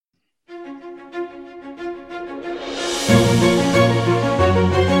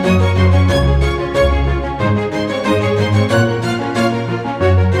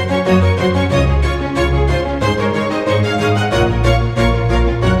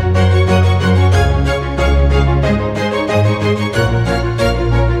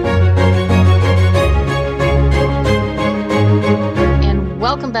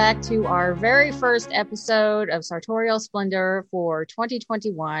our very first episode of Sartorial Splendor for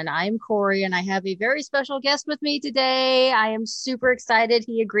 2021. I'm Corey, and I have a very special guest with me today. I am super excited.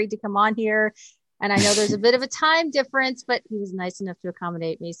 He agreed to come on here, and I know there's a bit of a time difference, but he was nice enough to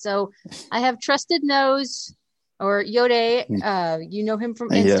accommodate me. So I have Trusted Nose, or Yode. You know him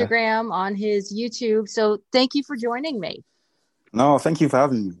from Instagram, on his YouTube. So thank you for joining me. No, thank you for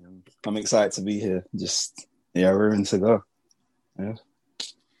having me. I'm excited to be here. We're in to go. Yeah.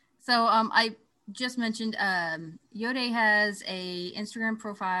 So I just mentioned Yode has a Instagram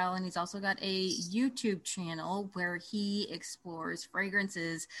profile, and he's also got a YouTube channel where he explores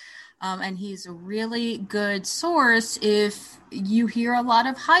fragrances. And he's a really good source if you hear a lot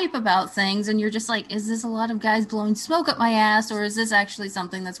of hype about things and you're just like, is this a lot of guys blowing smoke up my ass, or is this actually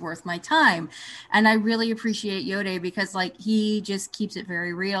something that's worth my time? And I really appreciate Yode because he just keeps it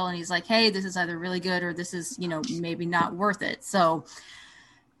very real, and he's like, hey, this is either really good or this is, maybe not worth it. So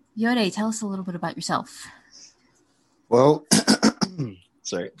Yode, tell us a little bit about yourself. Well,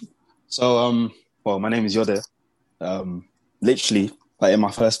 sorry. So, my name is Yode. Literally, in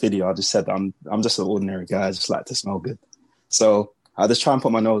my first video, I just said I'm just an ordinary guy. I just like to smell good. So I just try and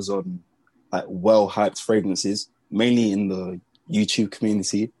put my nose on well-hyped fragrances, mainly in the YouTube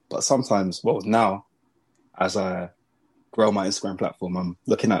community. But sometimes, now, as I grow my Instagram platform, I'm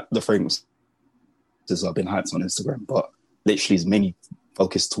looking at the fragrances I've been hyped on Instagram. But literally, it's mainly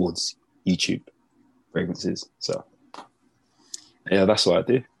focused towards YouTube fragrances. So yeah, that's what I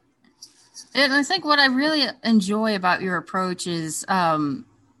do. And I think what I really enjoy about your approach is,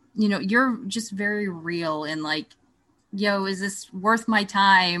 you're just very real and is this worth my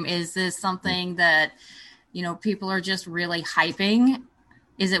time? Is this something that, people are just really hyping?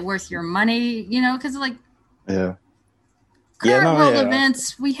 Is it worth your money? Because current world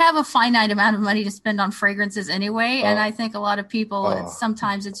events, we have a finite amount of money to spend on fragrances anyway. And I think a lot of people,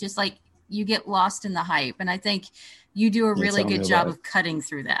 sometimes it's just you get lost in the hype. And I think you do a really good job of cutting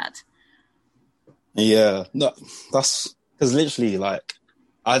through that. Yeah, no, that's because literally, what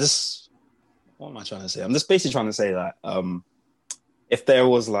am I trying to say? I'm just basically trying to say that if there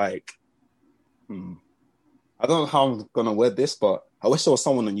was I don't know how I'm gonna word this, but I wish there was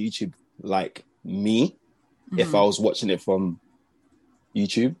someone on YouTube like me, if I was watching it from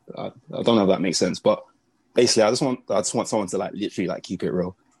YouTube. I don't know if that makes sense, but basically, I just want someone to literally keep it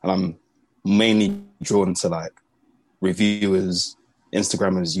real, and I'm mainly drawn to reviewers,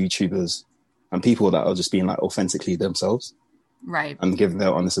 Instagrammers, YouTubers, and people that are just being authentically themselves, right, and giving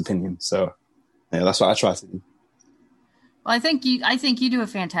their honest opinion. So, yeah, that's what I try to do. Well, I think you do a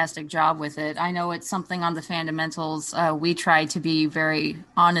fantastic job with it. I know it's something on the fundamentals. We try to be very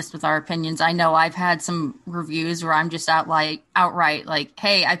honest with our opinions. I know I've had some reviews where I'm just outright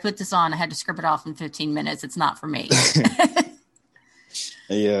hey, I put this on, I had to script it off in 15 minutes. It's not for me.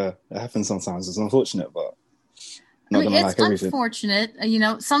 Yeah, it happens sometimes. It's unfortunate, but it's unfortunate.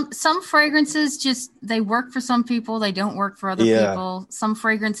 Some fragrances they work for some people, they don't work for other people. Some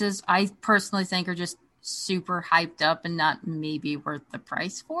fragrances I personally think are just super hyped up and not maybe worth the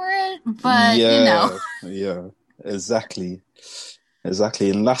price for it. But yeah, exactly.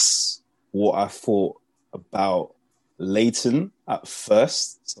 And that's what I thought about Layton at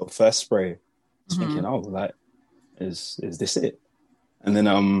first. So first spray, thinking, is this it? And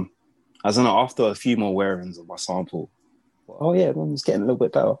then as in after a few more wearings of my sample, it's getting a little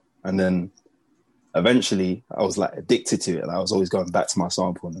bit better. And then eventually I was addicted to it, and I was always going back to my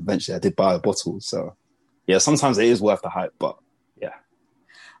sample, and eventually I did buy a bottle. So yeah, sometimes it is worth the hype, but yeah.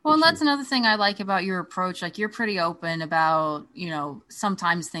 Well, and that's another thing I like about your approach. You're pretty open about,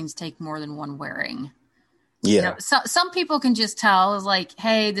 sometimes things take more than one wearing. Yeah. Some people can just tell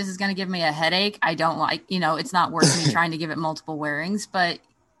hey, this is going to give me a headache. I don't it's not worth me trying to give it multiple wearings. But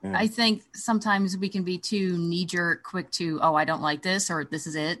I think sometimes we can be too knee-jerk, quick to, I don't like this, or this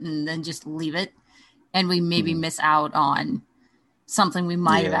is it, and then just leave it. And we maybe miss out on something we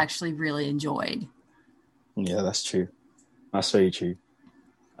might have actually really enjoyed. Yeah, that's true. That's very true.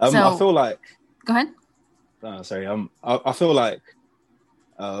 I feel Go ahead. Sorry. I feel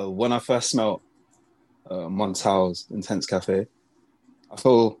when I first smelled Montal's Intense Cafe, I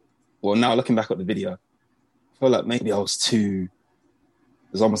feel, now looking back at the video, I feel maybe I was too...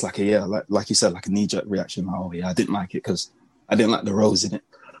 It was almost like you said, a knee-jerk reaction. I didn't like it because I didn't like the rose in it.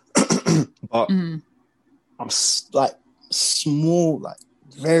 But I'm small,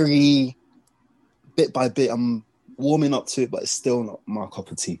 very bit by bit, I'm warming up to it, but it's still not my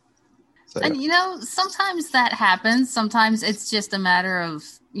cup of tea. So, and sometimes that happens. Sometimes it's just a matter of,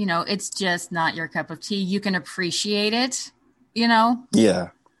 it's just not your cup of tea. You can appreciate it, Yeah.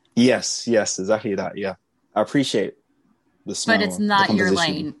 Yes, exactly that. Yeah. I appreciate the smell. But it's not your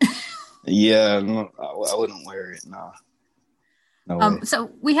lane. Yeah, no, I wouldn't wear it. Nah, no way.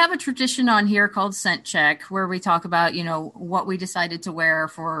 So we have a tradition on here called scent check where we talk about, what we decided to wear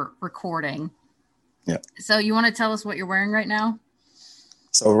for recording. Yeah. So you want to tell us what you're wearing right now?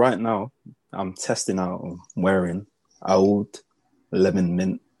 So right now, I'm testing out wearing Oud Lemon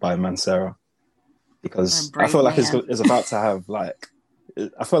Mint by Mancera What a because I brave feel like man. it's about to have like,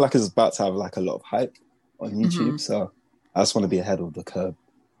 I feel like it's about to have like a lot of hype on Hmm. YouTube. So I just want to be ahead of the curve.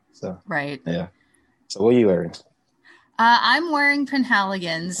 So Right. yeah. So what are you wearing? I'm wearing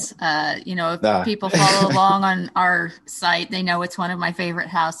Penhaligons. If Nah. people follow along on our site, they know it's one of my favorite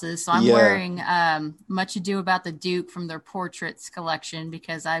houses. So I'm Yeah. wearing Much Ado About the Duke from their Portraits collection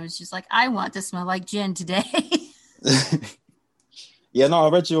because I was just like, I want to smell like gin today. Yeah, no, I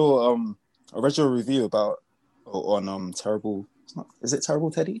read your review about on Terrible, is it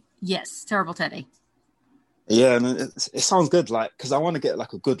Terrible Teddy? Yes, Terrible Teddy. Yeah, and it sounds good, like because I want to get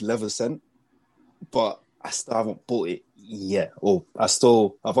like a good leather scent, but I still haven't bought it yet. Or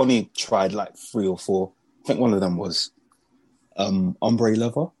I've only tried like three or four. I think one of them was ombre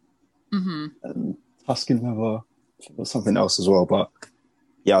leather Hmm. and Tuscan leather or something else as well. But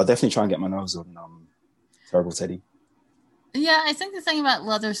yeah, I'll definitely try and get my nose on Terrible Teddy. Yeah, I think the thing about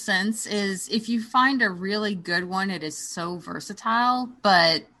leather scents is if you find a really good one, it is so versatile,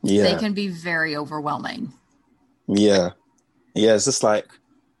 but they Yeah, can be very overwhelming. yeah, yeah. It's just like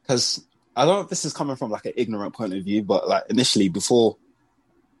because I don't know if this is coming from like an ignorant point of view, but like initially before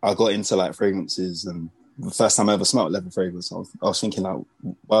I got into like fragrances and the first time I ever smelled leather fragrance, I was thinking like,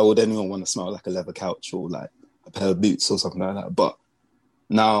 why would anyone want to smell like a leather couch or like a pair of boots or something like that? But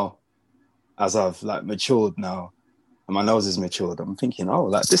now, as I've like matured now, and my nose is matured, I'm thinking, oh,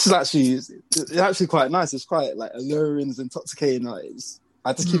 like this is it's actually quite nice. It's quite like alluring, it's intoxicating.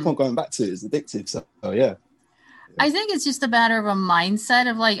 I just keep Hmm. on going back to it. It's addictive. So yeah, yeah, I think it's just a matter of a mindset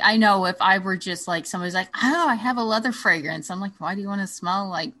of like, I know if I were just like, somebody's like, oh, I have a leather fragrance. I'm like, why do you want to smell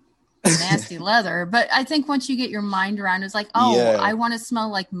like nasty leather? But I think once you get your mind around, it's like, oh, I yeah, want to smell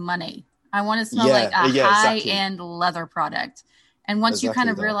like money. I want to smell like yeah, a yeah, high exactly, end leather product. And once you kind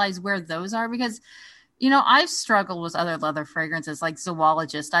exactly of that. realize where those are, because I've struggled with other leather fragrances like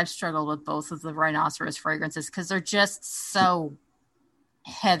Zoologist. I've struggled with both of the rhinoceros fragrances because they're just so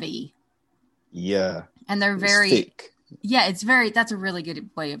heavy Yeah, and they're it's very, thick. yeah, that's a really good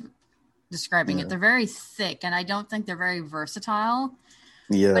way of describing it. Yeah, They're very thick and I don't think they're very versatile.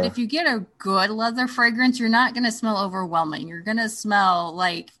 But yeah, if you get a good leather fragrance, you're not going to smell overwhelming. You're going to smell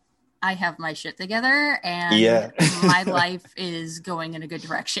like I have my shit together and yeah. my life is going in a good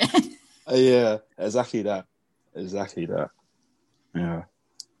direction. Yeah, exactly that. Exactly that. Yeah.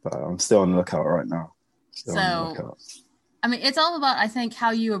 But I'm still on the lookout right now. Still on the So lookout. I mean, it's all about, I think,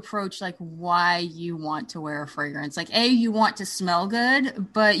 how you approach like why you want to wear a fragrance. Like, you want to smell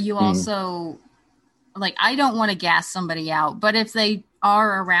good, but you Mm. also, like, I don't want to gas somebody out. But if they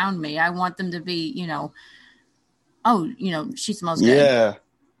are around me, I want them to be, oh, she smells good. Yeah.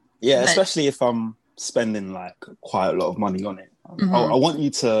 Yeah, But, especially if I'm spending like quite a lot of money on it. I mhm, want you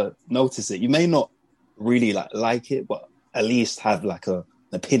to notice it. You may not really like it, but at least have like an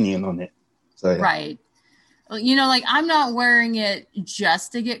opinion on it. So yeah. right. Well, like I'm not wearing it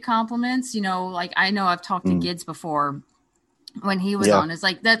just to get compliments. Like I know I've talked to Mm. Gids before when he was Yeah. on. It's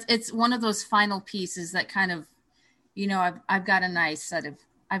like it's one of those final pieces that kind of I've got a nice set of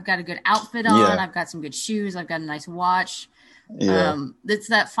I've got a good outfit on, Yeah. I've got some good shoes, I've got a nice watch. Yeah. It's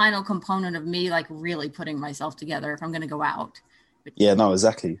that final component of me like really putting myself together if I'm going to go out. But Yeah, no,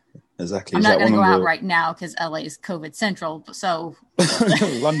 exactly. Exactly. I'm It's not like going one to go of out the right now because LA is COVID central. So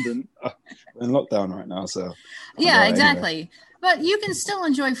London. We're in lockdown right now, so can't go yeah, out anywhere. exactly. But you can still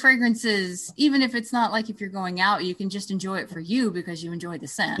enjoy fragrances, even if it's not like if you're going out, you can just enjoy it for you because you enjoy the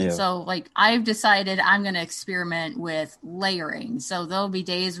scent. Yeah. So, like, I've decided I'm going to experiment with layering. So, there'll be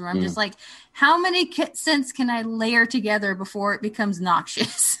days where I'm just Mm. like, how many scents can I layer together before it becomes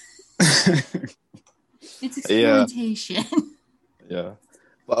noxious? It's Yeah, experimentation. yeah.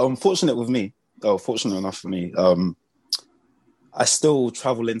 But unfortunate with me, oh, fortunate enough for me, I still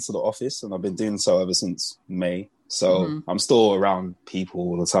travel into the office and I've been doing so ever since May. So Hmm. I'm still around people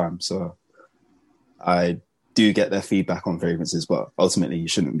all the time. So I do get their feedback on fragrances, but ultimately you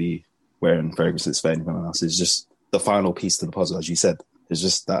shouldn't be wearing fragrances for anyone else. It's just the final piece to the puzzle, as you said. It's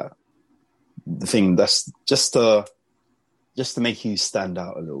just that the thing that's just to make you stand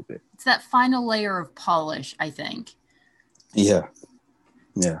out a little bit. It's that final layer of polish, I think. Yeah,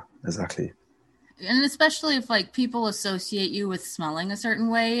 yeah, exactly. And especially if like people associate you with smelling a certain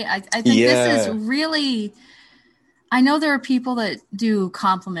way, I think this is Yeah, really I know there are people that do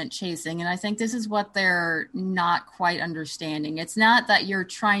compliment chasing, and I think this is what they're not quite understanding. It's not that you're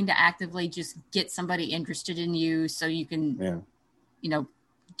trying to actively just get somebody interested in you so you can,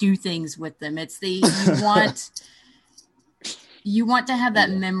 do things with them. It's you want to have that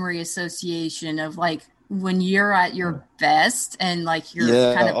memory association of like when you're at your best and like your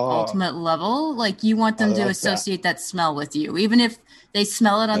kind of ultimate level, like you want them to associate that smell with you. Even if they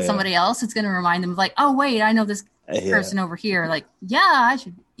smell it on somebody else, it's going to remind them of like, oh, wait, I know this person over here. Like, I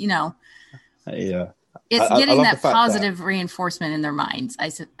should, It's getting that positive reinforcement in their minds, I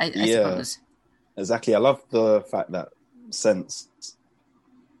suppose. Exactly. I love the fact that scents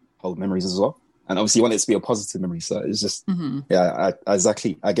hold memories as well. And obviously you want it to be a positive memory. So it's just, I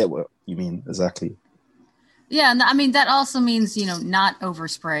get what you mean. Exactly. Yeah. And I mean, that also means, not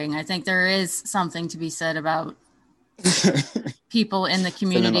overspraying. I think there is something to be said about people in the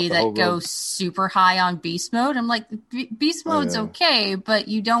community that go super high on beast mode. I'm like, beast mode's okay, but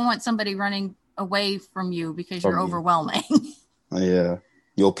you don't want somebody running away from you because you're overwhelming.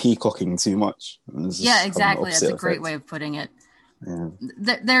 You're peacocking too much. Yeah, exactly. That's a great way of putting it.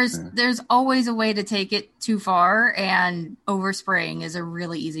 There's always a way to take it too far, and overspraying is a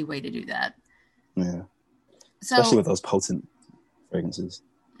really easy way to do that. Yeah. Especially with those potent fragrances.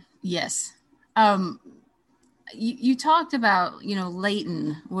 Yes. You talked about,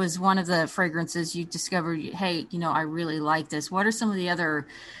 Leighton was one of the fragrances you discovered. Hey, I really like this. What are some of the other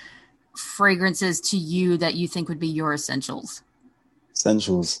fragrances to you that you think would be your essentials?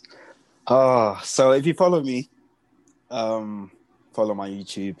 Essentials. So if you follow me, follow my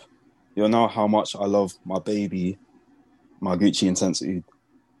YouTube, you'll know how much I love my baby, my Gucci Intensity.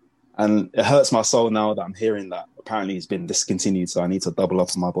 And it hurts my soul now that I'm hearing that apparently it's been discontinued, so I need to double up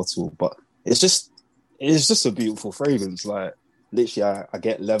on my bottle. But it's just a beautiful fragrance. Like, literally, I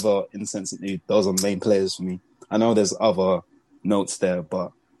get leather, incense, and oud. Those are main players for me. I know there's other notes there,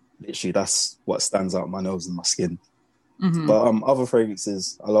 but literally that's what stands out my nose and my skin. Mm-hmm. But other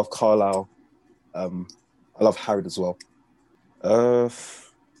fragrances, I love Carlisle. I love Harrod as well. But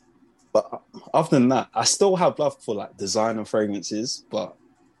other than that, I still have love for like designer fragrances, but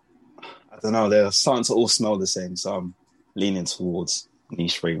I don't know, they're starting to all smell the same, so I'm leaning towards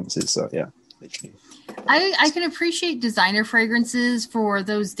niche fragrances. So yeah, literally. I can appreciate designer fragrances for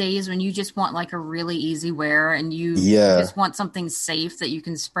those days when you just want like a really easy wear and you just want something safe that you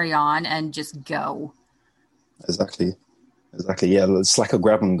can spray on and just go. Exactly. Yeah, it's like a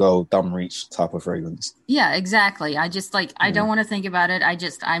grab and go, dumb reach type of fragrance. Yeah, exactly. I just I don't want to think about it.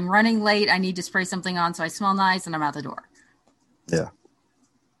 I'm running late. I need to spray something on so I smell nice and I'm out the door. Yeah.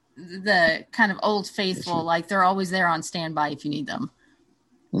 The kind of old faithful, like they're always there on standby if you need them.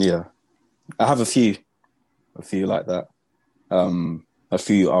 Yeah. I have a few like that. A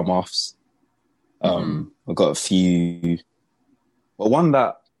few Armafs. I've got a few. Well, one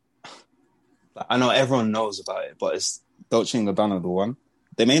that I know everyone knows about it, but it's Dolce & Gabbana, the one.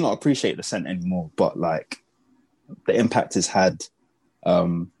 They may not appreciate the scent anymore, but like the impact it's had,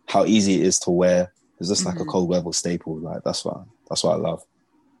 how easy it is to wear. It's just like a cold weather staple. Like that's what I love.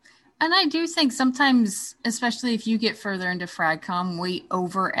 And I do think sometimes, especially if you get further into FragCom, we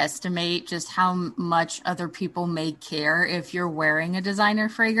overestimate just how much other people may care if you're wearing a designer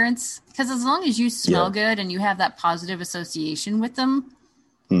fragrance. Because as long as you smell good and you have that positive association with them,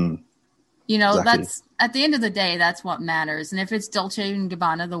 exactly. That's at the end of the day, that's what matters. And if it's Dolce &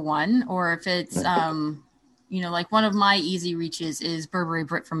 Gabbana, the one, or if it's, like one of my easy reaches is Burberry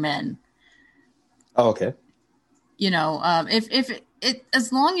Brit for Men. Oh, okay. If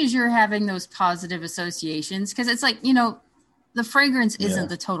as long as you're having those positive associations, because it's like, the fragrance isn't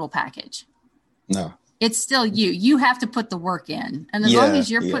the total package. No. It's still you. You have to put the work in. And as long as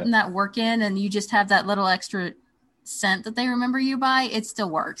you're putting that work in and you just have that little extra scent that they remember you by, it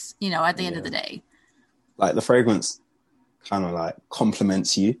still works, at the end of the day. Like the fragrance kind of like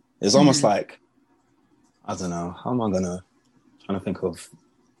complements you. It's almost like, I don't know, how am I trying to think of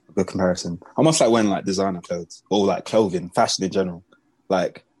a good comparison? Almost like wearing like designer clothes or like clothing, fashion in general.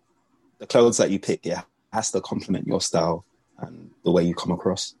 Like the clothes that you pick, it has to complement your style and the way you come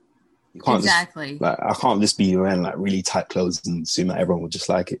across. You can't exactly. I can't just be wearing like really tight clothes and assume that everyone will just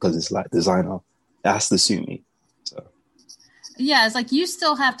like it because it's like designer. It has to suit me. So yeah, it's like you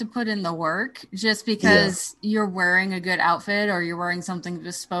still have to put in the work just because you're wearing a good outfit or you're wearing something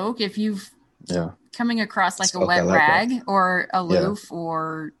bespoke. If you've coming across like a wet rag or aloof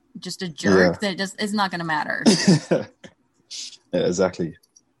or just a jerk, that it's not going to matter. Yeah, exactly.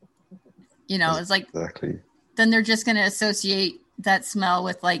 It's like then they're just going to associate that smell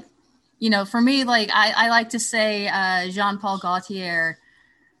with like, for me, like I like to say Jean Paul Gaultier,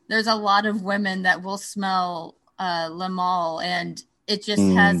 there's a lot of women that will smell Le Male, and it just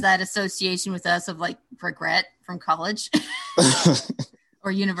has Mm. that association with us of like regret from college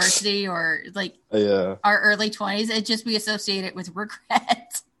or university or like Yeah, our early 20s. It just we associate it with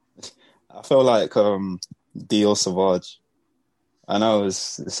regret. I feel like Dior Sauvage. I know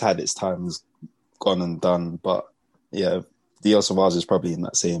it's had its time, it's gone and done, but yeah, Dior Sauvage is probably in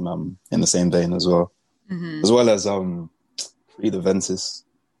the same vein Mm-hmm. as well as Creed Aventus.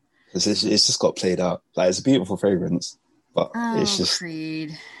 It's just got played out. Like it's a beautiful fragrance, but it's Oh, just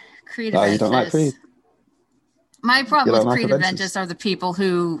Creed you don't like Aventus. Creed. My You problem don't with like Creed Aventus. Aventus are the people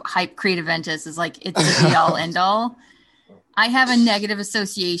who hype Creed Aventus is like it's the be all end all. I have a negative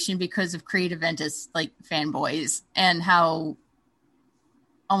association because of Creed Aventus, like fanboys, and how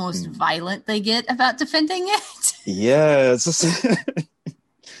almost violent they get about defending it. Yeah, it's just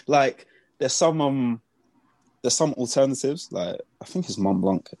like there's some alternatives. Like I think it's Mont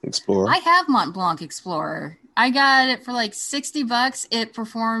Blanc Explorer. I have Mont Blanc Explorer. I got it for like $60. It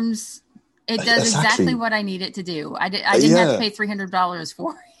performs. It does exactly Exactly. what I need it to do. I didn't have to Yeah, pay $300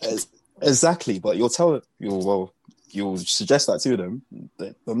 for it. exactly. But you'll suggest that to them.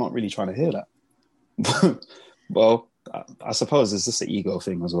 They're not really trying to hear that. Well, I suppose it's just an ego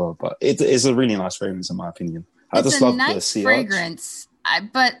thing as well. But it is a really nice fragrance in my opinion. I It's a just love the nice sea arch. fragrance,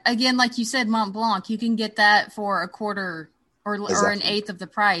 but again, like you said, Mont Blanc, you can get that for a quarter or an Exactly. eighth of the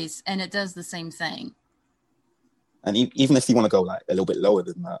price, and it does the same thing. And even if you want to go like a little bit lower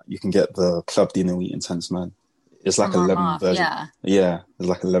than that, you can get the Club de Nuit Intense Man. It's like From a lemon Armaf, version. yeah. Yeah, it's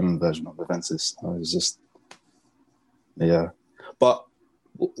like a lemon version of Aventus. It's just yeah. But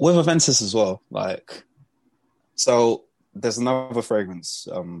with Aventus as well, like so there's another fragrance,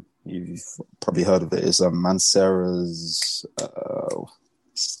 you've probably heard of it, is Mancera's Oh,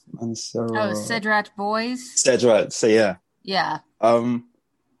 Mancera Cedrat Boys, Cedrat. So yeah. yeah. Um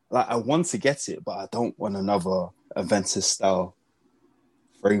like I want to get it, but I don't want another Aventus style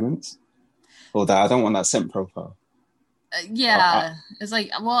fragrance. Or that I don't want that scent profile. Yeah, it's like,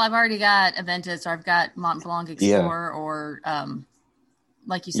 well, I've already got Aventus, or I've got Mont Blanc Yeah, Explorer, or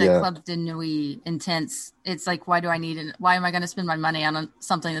like you said, yeah, Club de Nuit Intense. It's like, why do I need it? Why am I going to spend my money on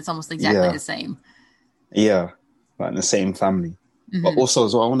something that's almost exactly yeah, the same? yeah. Like in the same family. But Mm-hmm. also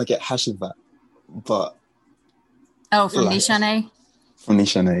as well, I want to get Hashivat, but Oh, from like Nichane? from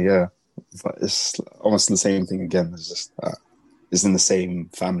Nishane, yeah. But it's almost the same thing again. It's just it's in the same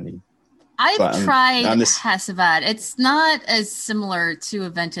family. I've But tried and this Hasselblad. It's not as similar to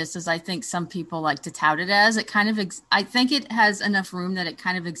Aventus as I think some people like to tout it as. It kind of, I think it has enough room that it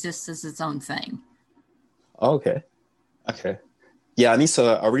kind of exists as its own thing. oh, okay. Okay. Yeah,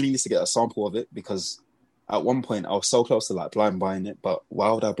 I really need to get a sample of it because at one point I was so close to like blind buying it, but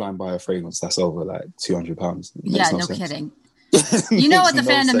why would I blind buy a fragrance that's over like £200? It Yeah, makes no no sense. kidding. It You know makes what the no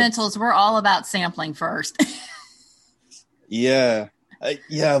sense. fundamentals, we're all about sampling first. Yeah.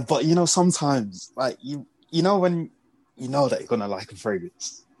 Yeah, but sometimes like you know when you know that you're gonna like a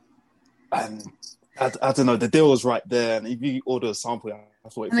fragrance and I don't know, the deal was right there, and if you order a sample, you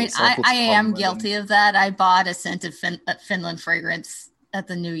have to wait I for mean, the sample I to am come, and then guilty of that. I bought a scented Finland fragrance at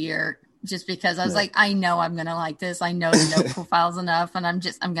the New Year just because I was yeah, like, I know I'm going to like this. I know the note profile's enough, and I'm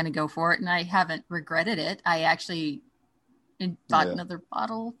going to go for it. And I haven't regretted it. I actually bought yeah. another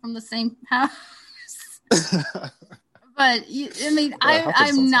bottle from the same house. But I mean, Well, it happens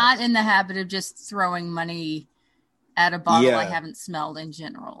I'm not sometimes. in the habit of just throwing money at a bottle I Yeah, haven't smelled in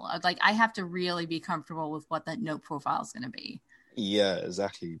general. Like, I have to really be comfortable with what that note profile is going to be. yeah,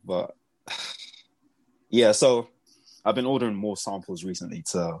 exactly. But yeah, so I've been ordering more samples recently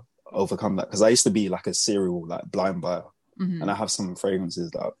to overcome that because I used to be like a serial like blind buyer, Mm-hmm. and I have some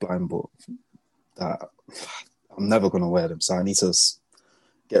fragrances that I blind bought that I'm never gonna wear them, so I need to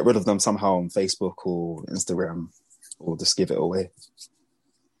get rid of them somehow on Facebook or Instagram, or just give it away.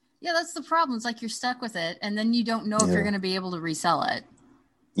 Yeah, that's the problem. It's like you're stuck with it, and then you don't know if you're Yeah, going to be able to resell it.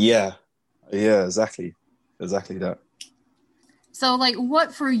 yeah, yeah, exactly that. So, like,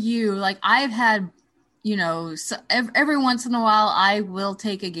 what for you? Like, I've had, so every once in a while, I will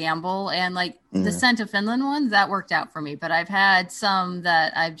take a gamble, and like the Yeah, scent of Finland one that worked out for me. But I've had some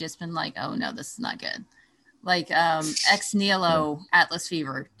that I've just been like, oh no, this is not good. Like Ex yeah. Nihilo Atlas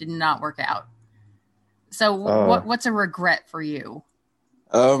Fever did not work out. So, Uh, what's a regret for you?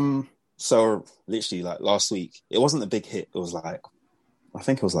 so literally like last week, it wasn't a big hit. It was like I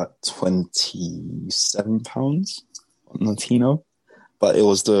think it was like £27 on Latino, but it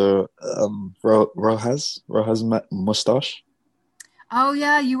was the Rojas mustache. Oh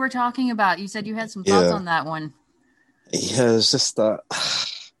yeah, you were talking about. You said you had some thoughts Yeah, on that one. yeah. It's just that.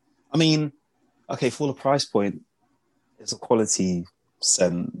 I mean, okay, for the price point, it's a quality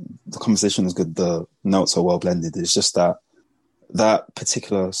scent. the composition is good. The notes are well blended. It's just that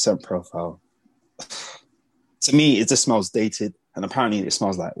particular scent profile, to me, it just smells dated. And apparently it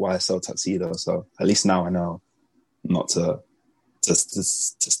smells like YSL Tuxedo. So at least now I know not to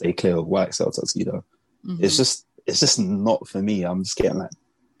stay clear of YSL Tuxedo. Mm-hmm. It's just not for me. I'm just getting like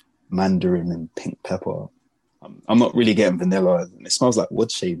mandarin and pink pepper. I'm not really getting vanilla. It smells like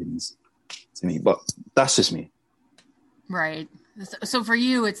wood shavings to me, but that's just me. Right. So for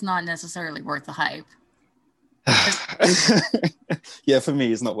you, it's not necessarily worth the hype. Yeah, for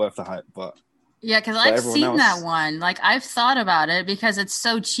me, it's not worth the hype, but yeah, because I've seen that one. Like, I've thought about it because it's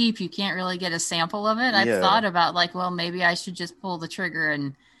so cheap, you can't really get a sample of it. I've thought about, like, well, maybe I should just pull the trigger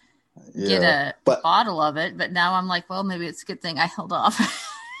and get a bottle of it. But now I'm like, well, maybe it's a good thing I held off.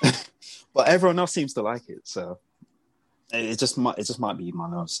 But everyone else seems to like it, so it just might be my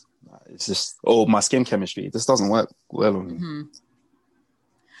nose. It's just my skin chemistry. It just doesn't work well on me. Mm-hmm.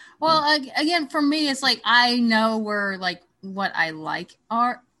 Well, again, for me, it's like I know where like what I like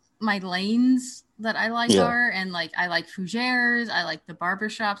are my lanes that I like are, and like I like fougères, I like the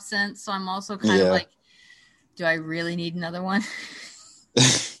barbershop scent. So I'm also kind of like, do I really need another one?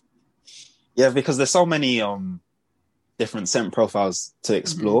 Yeah, because there's so many different scent profiles to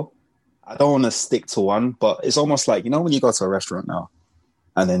explore. Mm-hmm. I don't want to stick to one, but it's almost like, you know, when you go to a restaurant now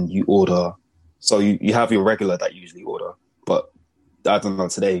and then you order, so you have your regular that you usually order, but I don't know,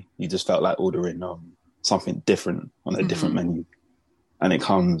 today you just felt like ordering something different on a different menu, and it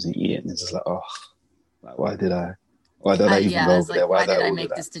comes and you eat it and it's just like, oh, like, why did I even go over there? Why did I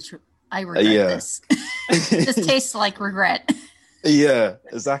make this? I regret this. This tastes like regret. Yeah,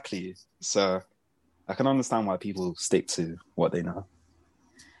 exactly. So I can understand why people stick to what they know.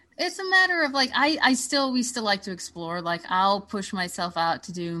 It's a matter of like, we still like to explore. Like, I'll push myself out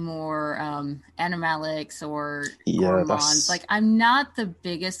to do more animalics or gourmands. Like, I'm not the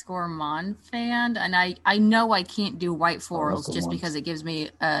biggest gourmand fan, and I know I can't do white florals just because it gives me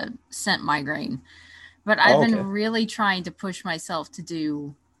a scent migraine. But I've been really trying to push myself to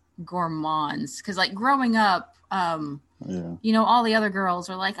do gourmands because, like, growing up, you know, all the other girls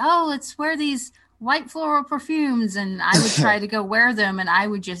are like, oh, let's wear these white floral perfumes, and I would try to go wear them, and I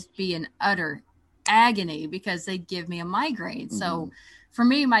would just be in utter agony because they'd give me a migraine. Mm-hmm. So for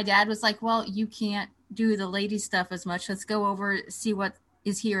me, my dad was like, well, you can't do the lady stuff as much. Let's go over, see what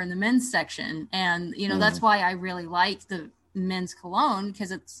is here in the men's section. And, you know, that's why I really like the men's cologne,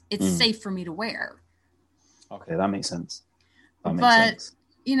 because it's safe for me to wear. Okay, that makes sense. Sense.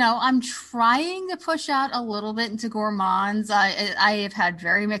 You know, I'm trying to push out a little bit into gourmands. I have had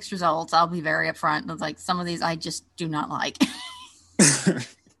very mixed results. I'll be very upfront. Like, some of these I just do not like.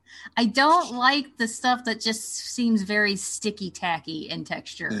 I don't like the stuff that just seems very sticky tacky in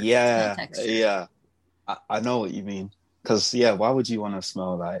texture. Yeah. I know what you mean. Because, why would you want to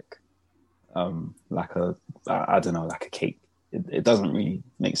smell like I don't know, like a cake? It doesn't really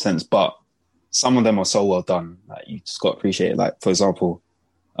make sense. But some of them are so well done that you just got to appreciate it. Like, for example,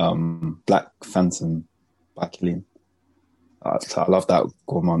 Black Phantom by Killian. I love that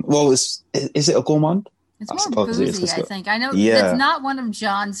gourmand. Well, is it a gourmand? It's more boozy, I think. I know that's not one of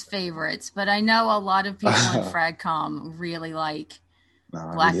John's favorites, but I know a lot of people in Fragcom really like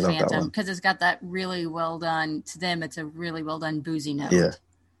Black Phantom because it's got that really well done. To them, it's a really well done boozy note.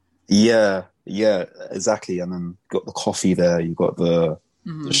 Yeah, exactly. And then you got the coffee there. You got the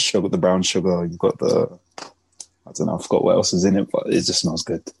sugar, the brown sugar. You got the, I don't know, I forgot what else is in it, but it just smells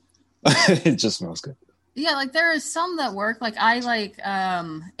good. It just smells good. Yeah, like there are some that work. Like I like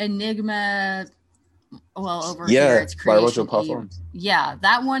Enigma. Well, over here it's Creation Eve. Yeah,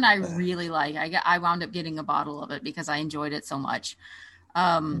 that one I really like. I wound up getting a bottle of it because I enjoyed it so much.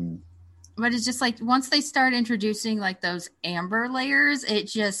 But it's just like once they start introducing like those amber layers, it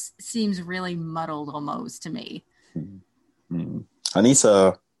just seems really muddled almost to me. I need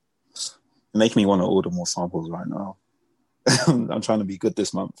to make me want to order more samples right now. I'm trying to be good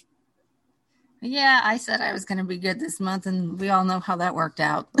this month. Yeah, I said I was going to be good this month, and we all know how that worked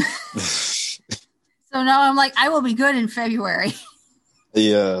out. So now I'm like, I will be good in February.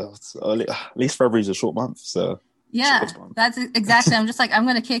 Yeah, at least February's a short month, so. Yeah, that's exactly. I'm just like, I'm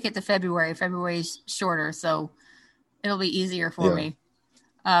going to kick it to February. February's shorter, so it'll be easier for me.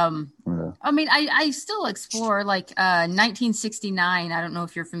 I mean, I still explore like 1969. I don't know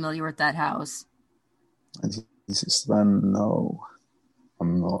if you're familiar with that house. 1969, no,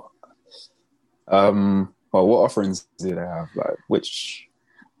 I'm not. Well, what offerings do they have? Like, which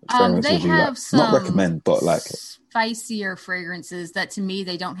they have some not recommend, but like spicier fragrances that to me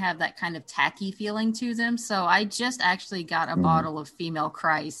they don't have that kind of tacky feeling to them. So I just actually got a bottle of Female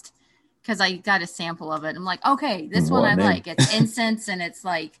Christ because I got a sample of it. I'm like, okay, this one I like. It's incense, and it's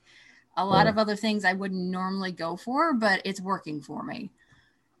like a lot of other things I wouldn't normally go for, but it's working for me.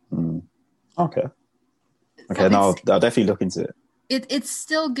 Okay. Okay, so I'll definitely look into it. It's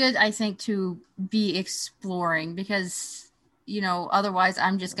still good, I think, to be exploring because, otherwise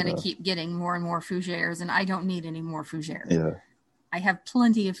I'm just going to keep getting more and more fougères, and I don't need any more fougères. Yeah. I have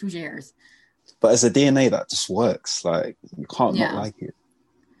plenty of fougères. But it's a DNA that just works. Like, you can't not like it.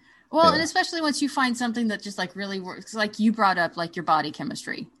 Well, and especially once you find something that just like really works, like you brought up like your body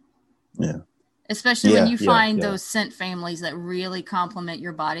chemistry. Yeah. Especially when you find those scent families that really complement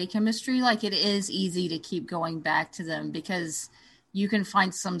your body chemistry, like it is easy to keep going back to them because you can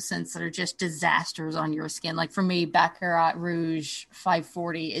find some scents that are just disasters on your skin. Like for me, Baccarat Rouge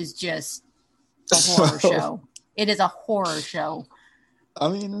 540 is just a horror show. It is a horror show. I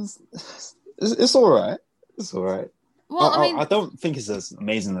mean, it's all right. It's all right. Well, I don't think it's as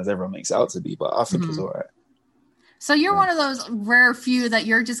amazing as everyone makes it out to be, but I think it's all right. So you're one of those rare few that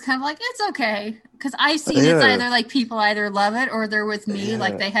you're just kind of like, it's okay. Because I've seen it's either like people either love it or they're with me.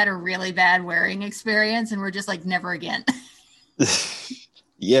 Like they had a really bad wearing experience and we're just like, never again. It's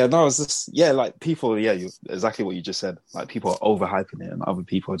just, like people, exactly what you just said. Like people are overhyping it and other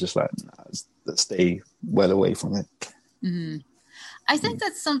people are just like, stay well away from it. Mm-hmm. I think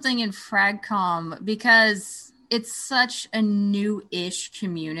that's something in FragCom because it's such a new-ish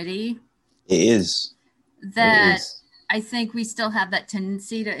community. It is. That I think we still have that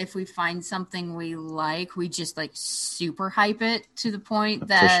tendency to, if we find something we like, we just like super hype it to the point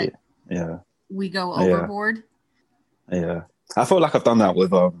that we go overboard. Yeah. I feel like I've done that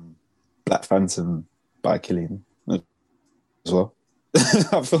with Black Phantom by Killian as well.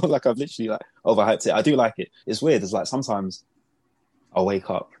 I feel like I've literally like overhyped it. I do like it. It's weird. It's like sometimes I'll wake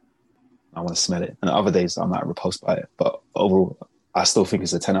up, I want to smell it, and other days I'm like repulsed by it. But overall, I still think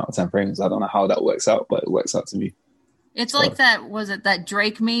it's a 10 out of 10 fragrance. I don't know how that works out, but it works out to me. It's like that, was it that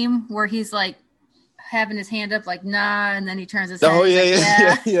Drake meme where he's like having his hand up like, nah, and then he turns his head. Oh,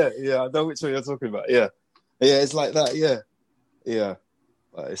 yeah. I know which one you're talking about. Yeah. Yeah, it's like that. Yeah.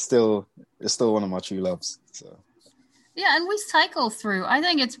 But it's still one of my true loves. So. Yeah, and we cycle through. I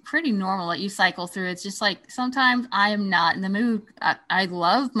think it's pretty normal that you cycle through. It's just like sometimes I am not in the mood. I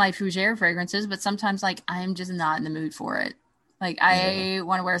love my fougère fragrances, but sometimes like I am just not in the mood for it. Like I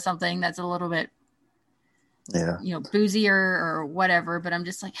want to wear something that's a little bit, boozier or whatever. But I'm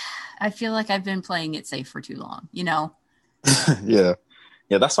just like, I feel like I've been playing it safe for too long, Yeah.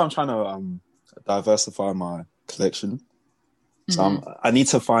 That's why I'm trying to diversify my collection. So I need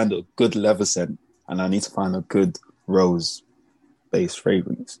to find a good leather scent, and I need to find a good rose-based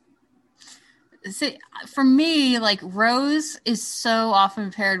fragrance. See, for me, like rose is so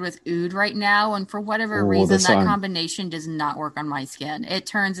often paired with oud right now, and for whatever reason, that combination does not work on my skin. It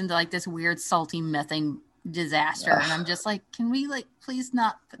turns into like this weird salty methane disaster, and I'm just like, can we like please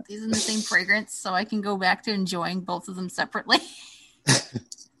not put these in the same fragrance so I can go back to enjoying both of them separately?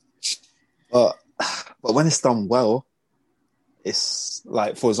 But when it's done well, it's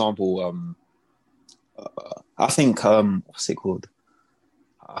like, for example, I think what's it called?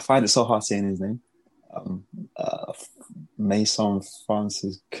 I find it so hard saying his name. Maison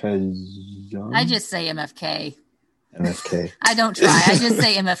Francis Cajon. I just say MFK. MFK. I don't try. I just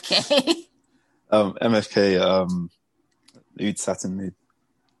say MFK. MFK. Oud Satin Mood.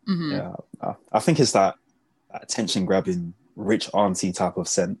 Mm-hmm. Yeah, I think it's that attention grabbing, rich auntie type of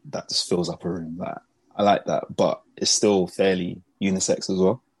scent that just fills up a room. That I like that, but it's still fairly unisex as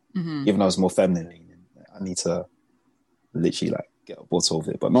well. Mm-hmm. Even though it's more feminine leaning, I need to literally like get a bottle of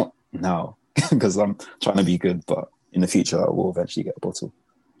it, but not now because I'm trying to be good. But in the future, I will eventually get a bottle.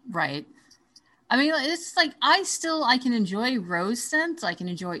 Right. I mean, it's like I can enjoy rose scents. I can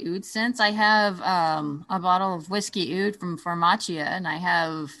enjoy oud scents. I have a bottle of whiskey oud from Farmacia, and I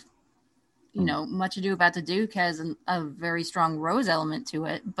have, Much Ado About the Duke has a very strong rose element to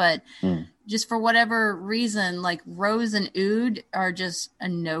it. But just for whatever reason, like rose and oud are just a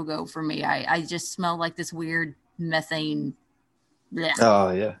no-go for me. I just smell like this weird methane. Blech.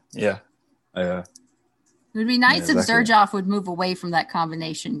 Oh, yeah. It would be nice if Xerjoff would move away from that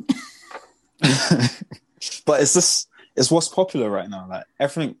combination. But it's what's popular right now. Like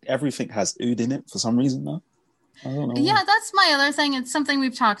everything has oud in it for some reason now. I don't know. Yeah, that's my other thing. It's something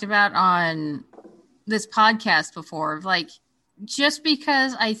we've talked about on this podcast before. Like, just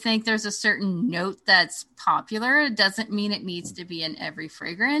because I think there's a certain note that's popular, it doesn't mean it needs to be in every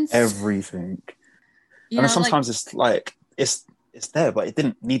fragrance. Everything. And sometimes it's like it's there, but it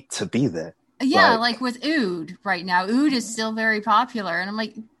didn't need to be there. Yeah, like with oud right now. Oud is still very popular. And I'm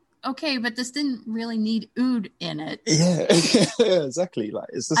like, okay, but this didn't really need oud in it. Yeah, yeah, exactly. Like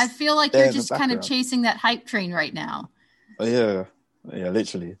it's I just feel like you're there in the just kind of background. chasing that hype train right now. Oh yeah, yeah,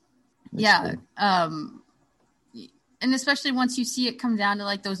 literally, Yeah. literally. And especially once you see it come down to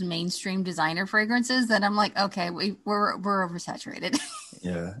like those mainstream designer fragrances, then I'm like, okay, we're oversaturated.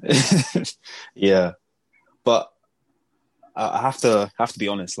 Yeah, yeah. But I have to be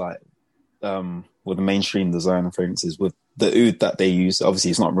honest. Like with the mainstream designer fragrances, with the oud that they use,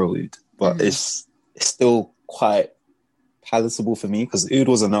 obviously it's not real oud, but Mm-hmm. it's still quite palatable for me because oud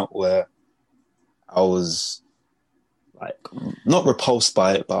was a note where I was like not repulsed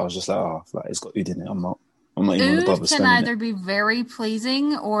by it, but I was just like, oh, like it's got oud in it. I'm not even gonna Oud bother can smelling it. either be very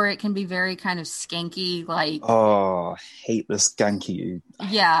pleasing or it can be very kind of skanky, like, Oh, I hate the skanky oud.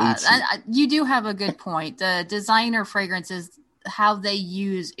 I yeah, hate it. you do have a good point. The designer fragrances, how they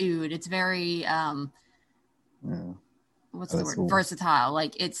use oud, it's very, Yeah, what's the that's word? all Versatile.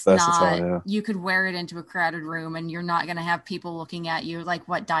 Like, it's versatile. not, Yeah, you could wear it into a crowded room and you're not going to have people looking at you like,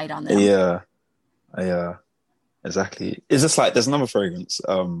 what died on them? yeah, yeah. Exactly. It's just like there's another fragrance.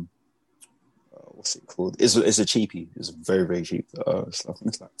 What's it called? It's a cheapie. It's very very cheap. I think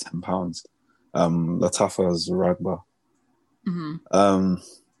it's like £10. Lattafa's Ragba. Mm-hmm. Um,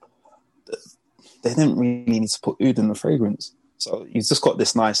 they didn't really need to put oud in the fragrance, so you've just got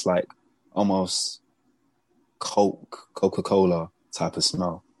this nice like almost Coca Cola type of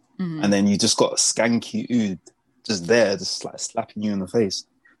smell, Mm-hmm. and then you just got a skanky oud just there, just like slapping you in the face.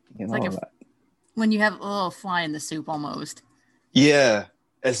 You It's know, like like when you have a little fly in the soup almost. yeah,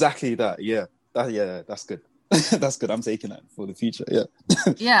 exactly that. Yeah, that's good. That's good. I'm taking that for the future. Yeah,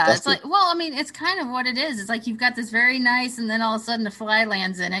 Yeah, that's it's good. like, well, I mean, it's kind of what it is. It's like you've got this very nice, and then all of a sudden a fly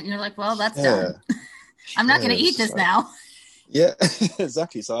lands in it, and you're like, well, that's Yeah, done. I'm not going yeah. to It's eat just this like now. yeah,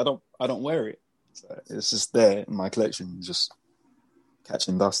 exactly. So I don't wear it. So it's just there in my collection, just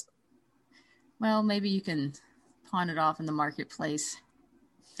catching dust. Well, maybe you can pawn it off in the marketplace.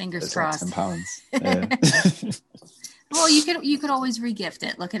 Fingers It's like crossed. £10. Yeah, Well, you could always regift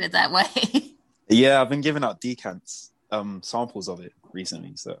it. Look at it that way. yeah. I've been giving out decants, samples of it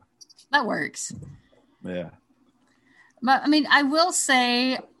recently. So That works. yeah, But I mean, I will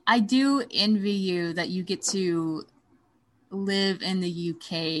say I do envy you that you get to live in the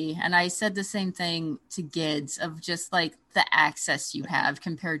UK. And I said the same thing to Gids of just like the access you have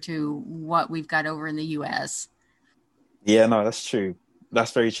compared to what we've got over in the US. yeah. No, that's true.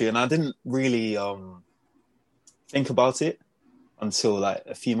 That's very true. And I didn't really think about it until like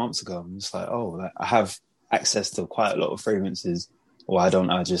a few months ago. I'm just like, oh, like, I have access to quite a lot of fragrances. Why don't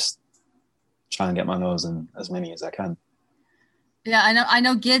I just try and get my nose in as many as I can? Yeah, I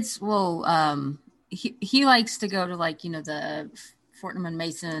know Gids will he likes to go to like, the Fortnum and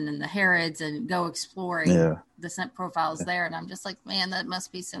Mason and the Harrods and go exploring Yeah, the scent profiles there, and I'm just like, man, that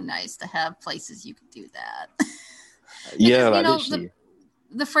must be so nice to have places you could do that. yeah, Because like the literally.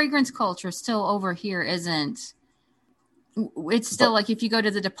 the fragrance culture still over here isn't, it's still But like if you go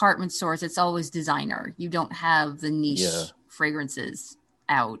to the department stores, it's always designer. You don't have the yeah, niche fragrances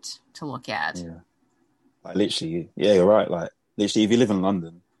out to look at. yeah, like literally, yeah, you're right. Like literally, if you live in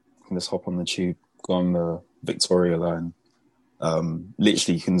London, you can just hop on the tube, go on the Victoria line.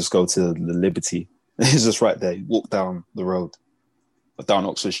 Literally, you can just go to the Liberty. It's just right there. You walk down the road, down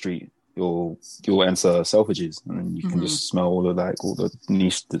Oxford Street. You'll enter Selfridges, and then you can Mm-hmm. just smell all the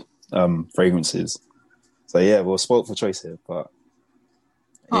niche fragrances. So yeah, well, spoilt for choice here, but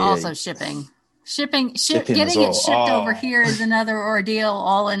Well, yeah, also shipping. shipping as Getting it well. shipped over Oh, here is another ordeal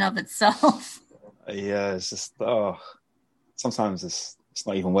all in of itself. yeah, it's just sometimes it's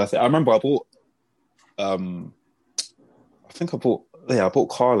not even worth it. I remember I bought um I think I bought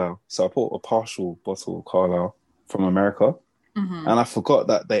Carlisle. So I bought a partial bottle of Carlisle from America, Mm-hmm. and I forgot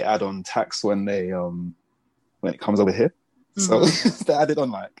that they add on tax when it comes over here. So Mm-hmm. they added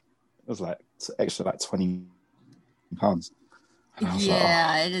on like it was like extra like £20, and I was like,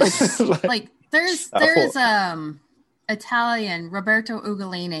 Yeah, it is oh, like like there's I there's thought, Italian Roberto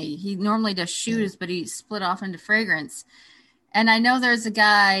Ugolini. He normally does yeah, shoes, but he split off into fragrance. And I know there's a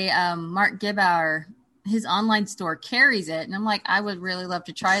guy, Mark Gibauer, his online store carries it. And I'm like, I would really love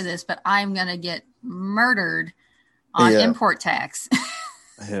to try this, but I'm going to get murdered on yeah, import tax.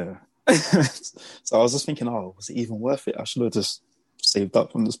 yeah. So I was just thinking, oh, was it even worth it? I should have just saved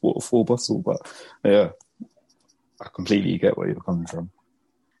up and just bought a full bottle. But yeah, I completely get where you're coming from.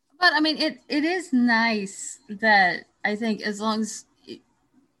 But I mean, it is nice that I think as long as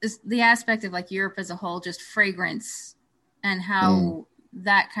it's the aspect of like Europe as a whole, just fragrance and Mm, how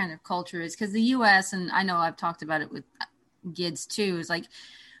that kind of culture is. Because the US, and I know I've talked about it with Gids too, is like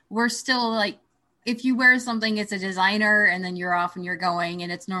we're still like if you wear something, it's a designer, and then you're off and you're going,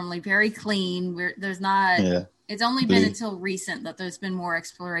 and it's normally very clean. There's not. Yeah. It's only been Blue. until recent that there's been more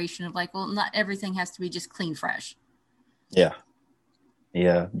exploration of like, well, not everything has to be just clean, fresh. Yeah.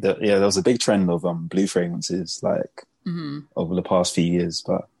 Yeah. There was a big trend of blue fragrances like over the past few years,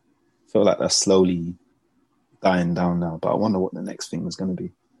 but I feel like that's slowly dying down now. But I wonder what the next thing is going to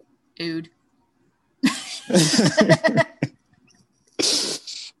be. Oud.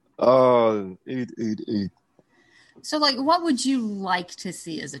 Oh, oud. So, like, what would you like to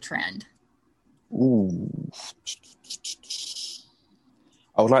see as a trend? Ooh.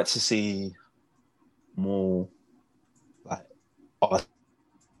 I would like to see more like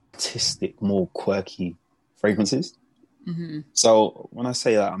artistic, more quirky fragrances. So when I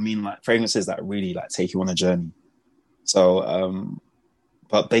say that, I mean like fragrances that really like take you on a journey. So,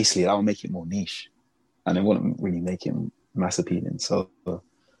 but basically that will make it more niche, and it wouldn't really make it mass appealing. So, but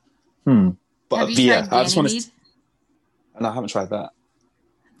Have you tried I just want Ganymede? to. And I haven't tried that.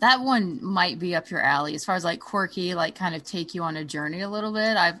 That one might be up your alley as far as like quirky, like kind of take you on a journey a little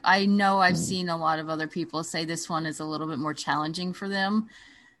bit. I know I've seen a lot of other people say this one is a little bit more challenging for them.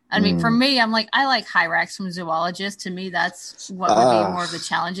 I mean, for me, I'm like, I like Hyrax from Zoologist. To me, that's what would be more of the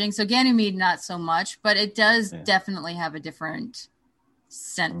challenging. So Ganymede, not so much, but it does definitely have a different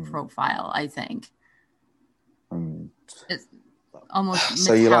scent profile, I think. It's almost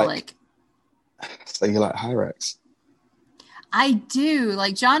metallic. So you like Hyrax? I do.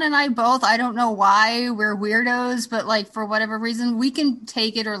 Like John and I both, I don't know why we're weirdos, but like for whatever reason, we can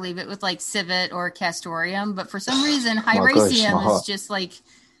take it or leave it with like Civet or Castoreum. But for some reason, Hyraceum is just like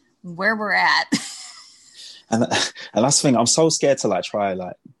where we're at. And that's the thing. I'm so scared to like try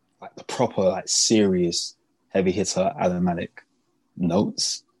like the proper like serious heavy hitter aromatic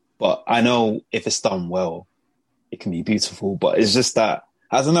notes. But I know if it's done well, it can be beautiful. But it's just that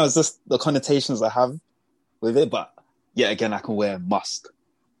I don't know. It's just the connotations I have with it. But yeah, again, I can wear musk.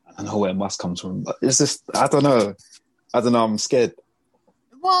 I know where musk comes from, but it's just I don't know. I'm scared.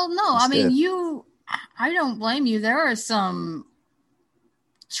 Well, no, I mean I don't blame you. There are some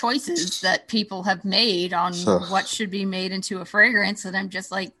choices that people have made on what should be made into a fragrance, and I'm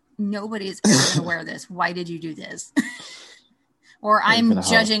just like, nobody is ever going to wear this. Why did you do this? Or I'm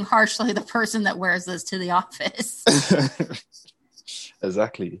judging harshly the person that wears this to the office.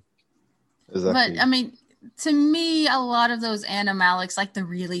 Exactly. But I mean, to me, a lot of those animalics, like the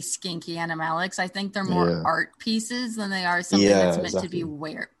really skinky animalics, I think they're more art pieces than they are something that's meant to be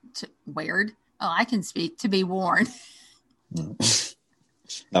weared. Oh, I can speak, to be worn.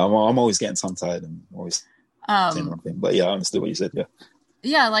 No, I'm always getting tongue-tied and always saying the wrong thing. But yeah, I understood what you said,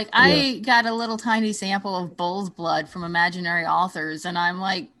 Yeah, like I got a little tiny sample of bull's blood from Imaginary Authors, and I'm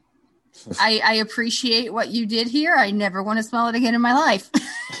like, I appreciate what you did here. I never want to smell it again in my life.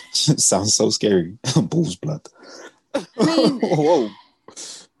 Sounds so scary. Bull's blood. I mean, whoa.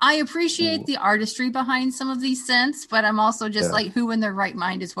 I appreciate the artistry behind some of these scents, but I'm also just like, who in their right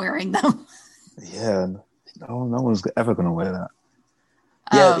mind is wearing them? Yeah, no one's ever going to wear that.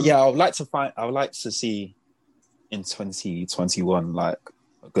 I would like to see in 2021 like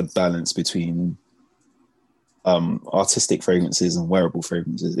a good balance between artistic fragrances and wearable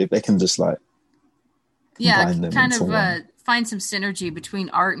fragrances. If they can just like combine them kind of find some synergy between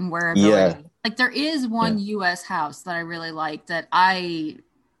art and wearability. Yeah. Like there is one US house that I really like that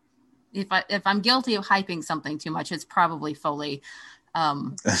if I'm guilty of hyping something too much, it's probably Foley.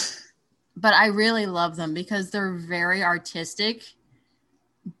 But I really love them because they're very artistic,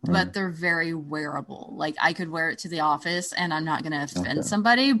 but they're very wearable. Like I could wear it to the office and I'm not going to offend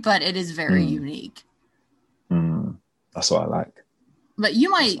somebody, but it is very unique. That's what I like. But you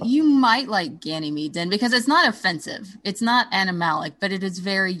might like Ganymede then because it's not offensive. It's not animalic, but it is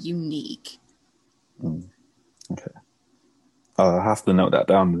very unique. Okay. I'll have to note that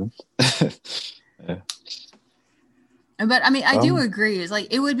down then. Yeah. But I mean, I do agree. It's like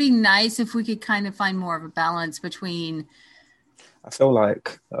it would be nice if we could kind of find more of a balance between. I feel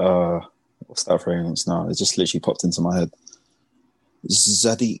like what's that fragrance now? It just literally popped into my head.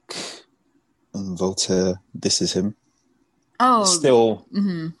 Zadig and Voltaire. This is him. Oh,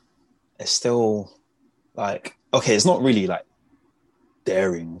 it's still like okay. It's not really like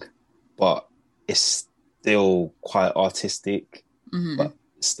daring, but it's still quite artistic, but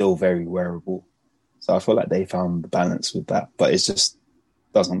still very wearable. So I feel like they found the balance with that, but it just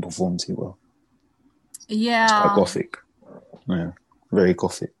doesn't perform too well. Yeah. It's quite gothic. Yeah, very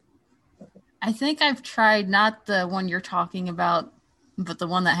gothic. I think I've tried not the one you're talking about, but the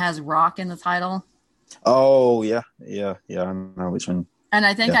one that has rock in the title. Oh, yeah. I know which one. And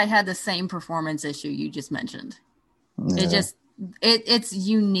I think I had the same performance issue you just mentioned. Yeah. it's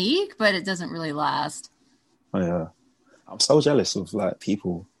unique, but it doesn't really last. Oh yeah, I'm so jealous of like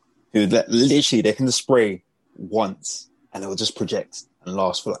people who literally they can just spray once and it will just project and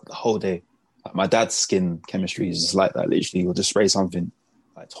last for like the whole day. Like my dad's skin chemistry is just like that. Literally, he'll just spray something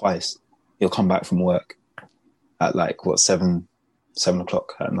like twice. He'll come back from work at like 7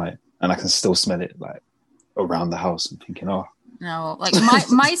 o'clock at night, and I can still smell it like around the house. I'm thinking, oh. No, like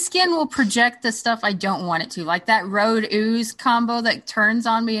my skin will project the stuff I don't want it to. Like that Road Ooze combo that turns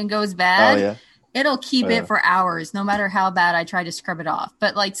on me and goes bad. Oh yeah. It'll keep it for hours, no matter how bad I try to scrub it off.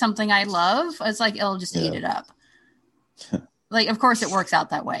 But like something I love, it's like it'll just eat it up. Like, of course, it works out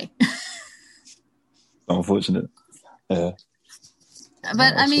that way. Unfortunate. Yeah.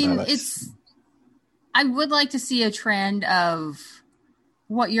 But I mean, I would like to see a trend of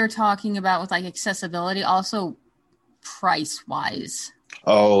what you're talking about with like accessibility, also price wise.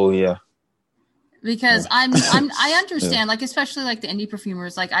 Oh yeah. Because I understand, like, especially like the indie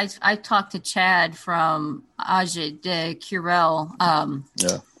perfumers. Like I talked to Chad from Age de Curel.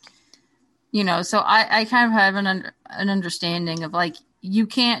 You know, so I kind of have an understanding of like, you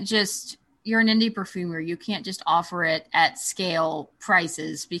can't just, you're an indie perfumer. You can't just offer it at scale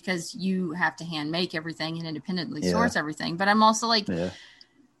prices because you have to hand make everything and independently source everything. But I'm also like,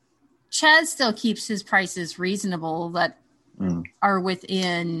 Chad still keeps his prices reasonable that are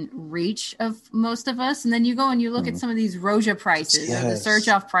within reach of most of us. And then you go and you look at some of these Roja prices or the Surge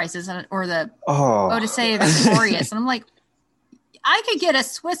Off prices or the Odyssey Victorious. And I'm like, I could get a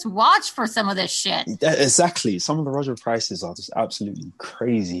Swiss watch for some of this shit. Exactly. Some of the Roja prices are just absolutely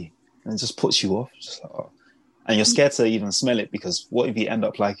crazy. And it just puts you off. Just like, and you're scared to even smell it because what if you end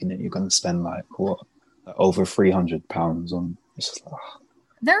up liking it? You're going to spend like over £300 on. It's just like,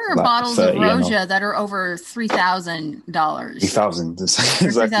 there are like bottles of Roja that are over $3,000. 3,000, exactly.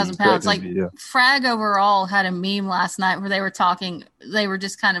 3,000 pounds. Like Frag Overall had a meme last night where they were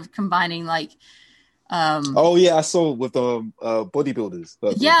just kind of combining like. Oh yeah, I saw with the bodybuilders.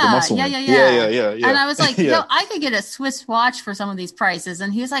 The Yeah. And I was like, yo, I could get a Swiss watch for some of these prices.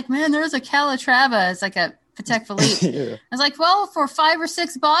 And he was like, man, there's a Calatrava. It's like a Patek Philippe. I was like, well, for 5 or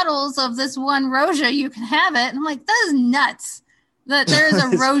 6 bottles of this one Roja, you can have it. And I'm like, that is nuts. That there is a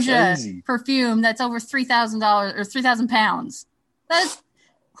Roja perfume that's over $3,000 or 3,000 pounds.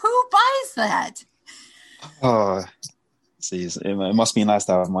 Who buys that? Oh, see, it must be nice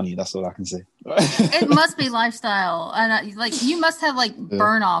to have money. That's all I can say. It must be lifestyle, and like you must have like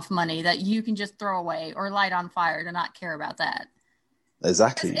burn off money that you can just throw away or light on fire to not care about that.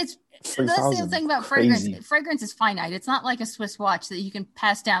 Exactly. That's the thing about fragrance. Fragrance is finite. It's not like a Swiss watch that you can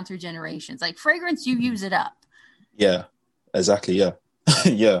pass down through generations. Like fragrance, you use it up. Yeah. Exactly. Yeah.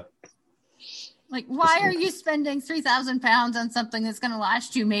 Yeah. Like, why are you spending 3,000 pounds on something that's going to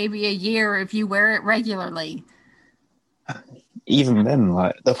last you maybe a year if you wear it regularly? Even then,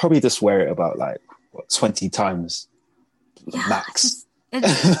 like they'll probably just wear it about like 20 times max.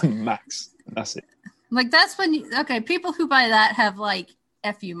 Max. That's it. Like that's when people who buy that have like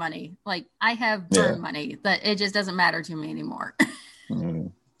FU money. Like I have burn money that it just doesn't matter to me anymore.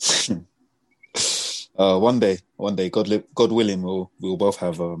 One day, God willing, we'll both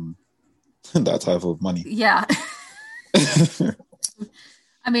have that type of money. Yeah.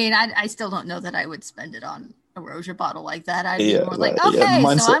 I mean, I still don't know that I would spend it on a Roja bottle like that. I'd be more like, so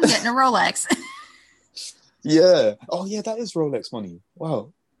I'm getting a Rolex. Yeah. Oh, yeah, that is Rolex money.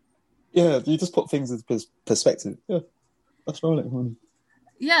 Wow. Yeah, you just put things into perspective. Yeah, that's Rolex money.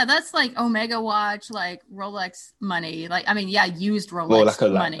 Yeah, that's like Omega watch, like Rolex money. Like, I mean, used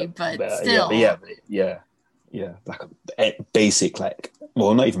Rolex money, but still. Yeah. Like a basic, like,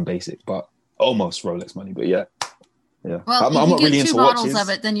 well, not even basic, but almost Rolex money. But yeah. Well, I'm not really into 2 bottles of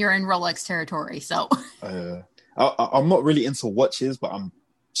it, then you're in Rolex territory. So I'm not really into watches, but I'm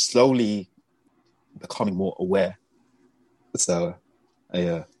slowly becoming more aware. So I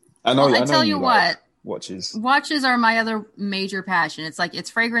know. I tell you what. Watches are my other major passion. It's like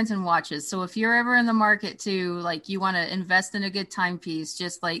it's fragrance and watches. So if you're ever in the market to like you want to invest in a good timepiece,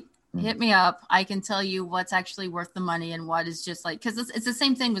 just like hit me up. I can tell you what's actually worth the money and what is just like because it's the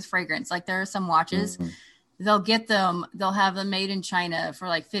same thing with fragrance. Like there are some watches. They'll have them made in China for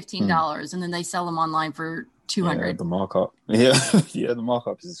like $15 and then they sell them online for $200. Yeah, the markup. Yeah, the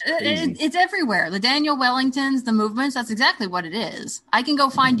markup is crazy. It's everywhere. The Daniel Wellingtons, the movements, that's exactly what it is. I can go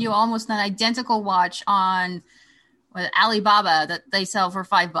find you almost an identical watch on Alibaba that they sell for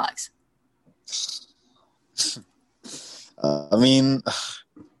 $5. I mean,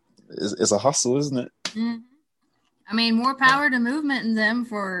 it's a hustle, isn't it? Mm-hmm. I mean, more power to movement in them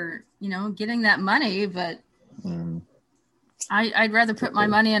for, getting that money, but I'd rather put my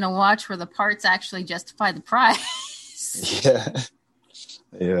money in a watch where the parts actually justify the price. Yeah,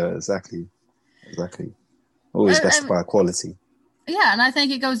 yeah, exactly. Always best to buy quality. Yeah, and I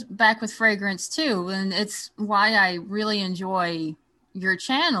think it goes back with fragrance too, and it's why I really enjoy your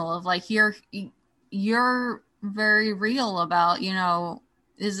channel of like you're very real about,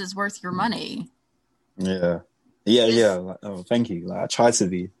 is this worth your money? Yeah. Like, oh, thank you. Like, I try to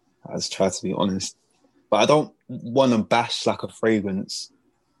be honest, but I don't want to bash like a fragrance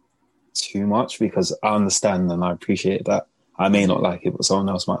too much because I understand and I appreciate that I may not like it, but someone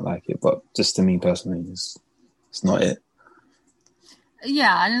else might like it. But just to me personally, it's not it.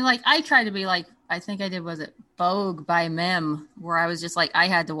 Yeah, and like I try to be like, I think I did, was it Vogue by Mem, where I was just like, I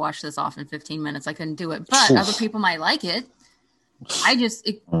had to wash this off in 15 minutes. I couldn't do it, but other people might like it.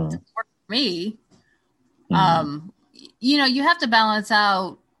 It doesn't work for me. You have to balance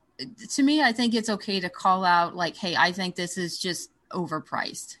out. To me, I think it's okay to call out like, hey, I think this is just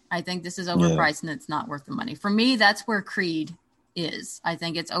overpriced. I think this is overpriced and it's not worth the money. For me, that's where Creed is. I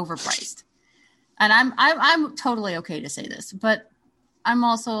think it's overpriced. And I'm totally okay to say this, but I'm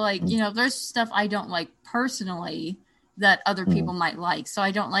also like, there's stuff I don't like personally that other people might like. So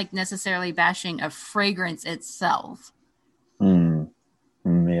I don't like necessarily bashing a fragrance itself.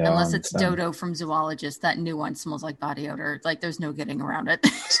 Yeah, unless it's Dodo from Zoologist. That new one smells like body odor. Like there's no getting around it.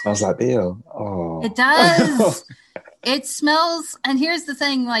 Smells like beer. Oh, it does. It smells. And here's the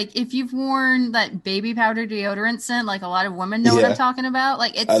thing: like if you've worn that baby powder deodorant scent, like a lot of women know what I'm talking about.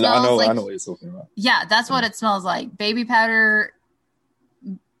 Like it smells I know what you're talking about. Yeah, that's what it smells like. Baby powder,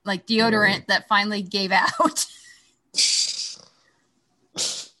 like deodorant that finally gave out. It's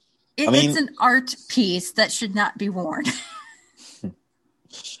an art piece that should not be worn.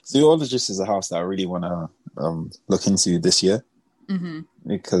 Zoologist is a house that I really want to look into this year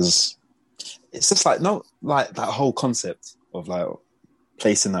because it's just like that whole concept of like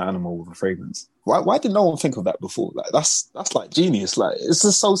placing that animal with a fragrance. Why did no one think of that before? Like that's like genius. Like it's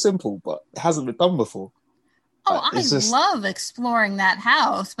just so simple, but it hasn't been done before. I love exploring that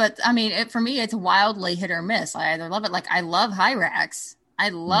house, but I mean, for me, it's wildly hit or miss. I either love it, like I love Hyrax. I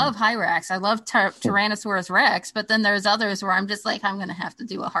love Hyrax. I love Tyrannosaurus Rex, but then there's others where I'm just like, I'm going to have to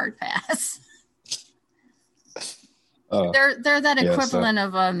do a hard pass. They're that equivalent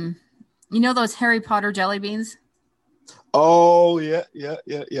of those Harry Potter jelly beans. Oh yeah.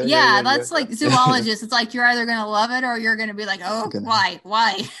 Yeah, that's like Zoologist. It's like you're either going to love it or you're going to be like, oh, why?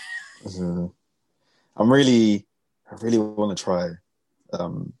 I really want to try.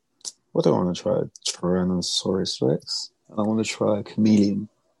 What do I want to try? Tyrannosaurus Rex. I want to try a chameleon.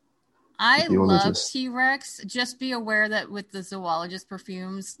 I love T-Rex. Just be aware that with the Zoologist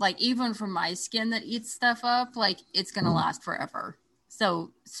perfumes, like even for my skin that eats stuff up, like it's going to last forever.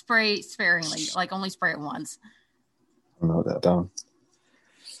 So spray sparingly, like only spray it once. I'll note that down.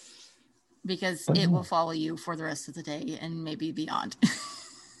 Because it will follow you for the rest of the day and maybe beyond.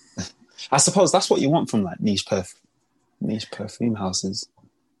 I suppose that's what you want from like niche perfume houses.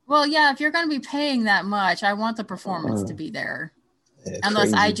 Well, yeah, if you're going to be paying that much, I want the performance to be there. Yeah,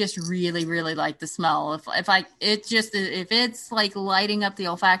 unless I just really, really like the smell. If it's like lighting up the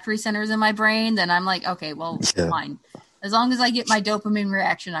olfactory centers in my brain, then I'm like, okay, well, fine. As long as I get my dopamine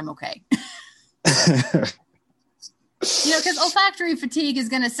reaction, I'm okay. Because olfactory fatigue is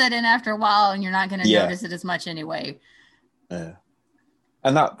going to set in after a while, and you're not going to notice it as much anyway. Yeah,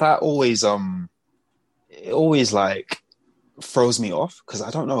 and that always it always like throws me off because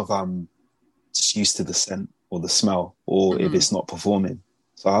I don't know if I'm just used to the scent or the smell or if it's not performing.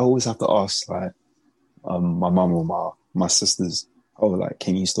 So I always have to ask like my mum or my sisters, like,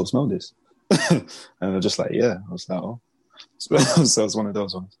 can you still smell this? And they're just like, yeah. I was like, oh. So it's one of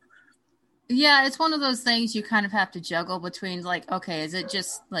those ones. Yeah, it's one of those things you kind of have to juggle between like, okay, is it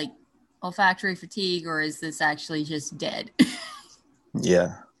just like olfactory fatigue or is this actually just dead?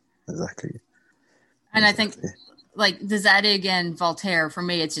 Yeah, exactly. And I think like the Zadig and Voltaire, for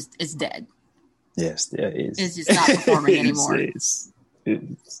me, it's dead. Yes, yeah, it is. It's just not performing anymore. It's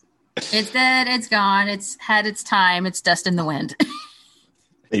dead. It's gone. It's had its time. It's dust in the wind.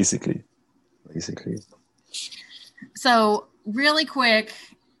 Basically. So really quick,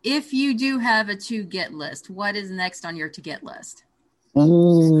 if you do have a to-get list, what is next on your to-get list?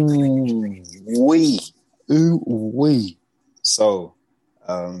 Ooh wee. So,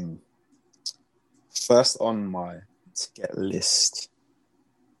 first on my to-get list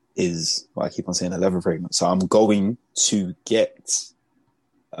is what I keep on saying, a leather fragrance. So I'm going to get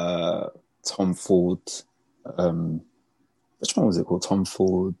Tom Ford. Which one was it called? Tom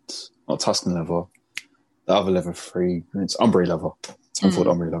Ford, not Tuscan leather. The other leather fragrance, ombre leather. Tom Ford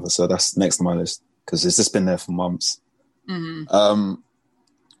ombre leather. So that's next on my list because it's just been there for months.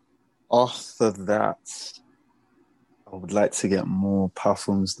 After that, I would like to get more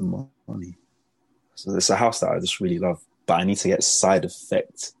parfums than money. So it's a house that I just really love, but I need to get side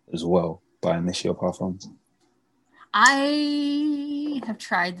effect as well by Initio Parfums. I have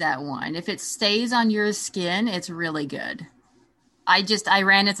tried that one. If it stays on your skin, it's really good. I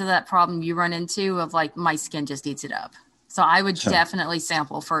ran into that problem you run into of like my skin just eats it up. So I would definitely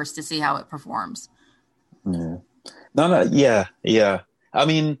sample first to see how it performs. Yeah. No, yeah, yeah. I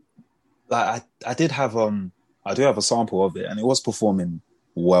mean, like I did have I do have a sample of it and it was performing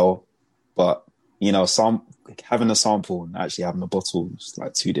well, but having a sample and actually having a bottle is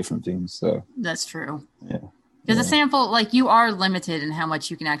like two different things. So that's true. Yeah. Because a sample, like you are limited in how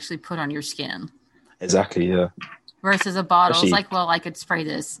much you can actually put on your skin. Exactly, yeah. Versus a bottle, it's like, well, I could spray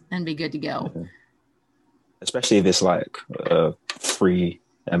this and be good to go. Yeah. Especially if it's like a 3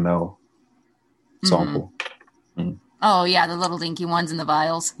 ml sample. Mm-hmm. Mm. Oh, yeah, the little dinky ones in the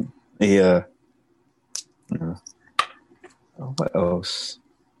vials. Yeah. Yeah. Oh, what else?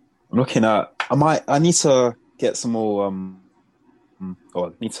 I'm looking at. I need to get some more. I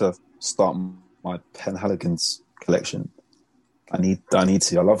need to start my Penhaligon's collection. I need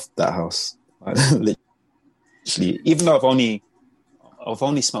to. I love that house. Literally, even though I've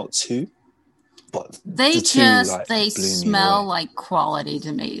only smelled 2, but they smell like quality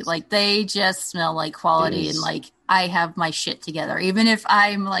to me. Like they just smell like quality, and like I have my shit together. Even if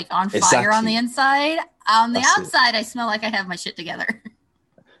I'm like on fire on the inside, on the outside, I smell like I have my shit together.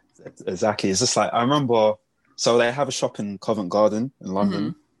 Exactly. It's just like I remember. So they have a shop in Covent Garden in London.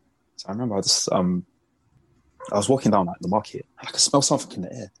 Mm-hmm. So I remember I was walking down like the market and I could smell something in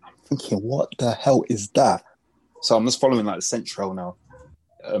the air. I'm thinking, what the hell is that? So I'm just following like the scent trail now.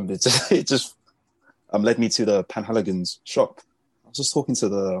 It just led me to the Penhaligon's shop. I was just talking to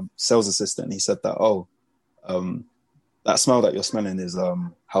the sales assistant and he said that, that smell that you're smelling is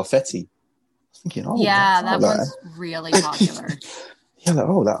Halfeti. I was thinking, that one's really popular. Yeah,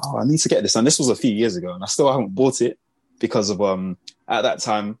 I need to get this. And this was a few years ago and I still haven't bought it because of at that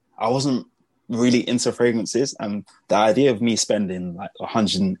time I wasn't really into fragrances, and the idea of me spending like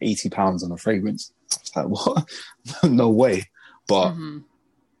 £180 on a fragrance, I was like, what? No way. But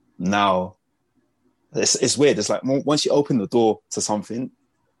now it's weird. It's like once you open the door to something,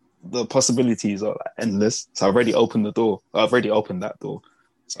 the possibilities are like endless. So I've already opened the door. I've already opened that door.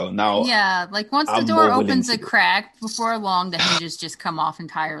 So now, like once the door opens a crack, before long the hinges just come off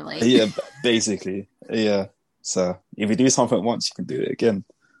entirely. Yeah, basically. Yeah. So if you do something once, you can do it again.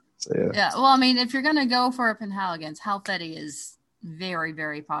 So, yeah. Well, I mean, if you're gonna go for a Penhaligon's, Halfeti is very,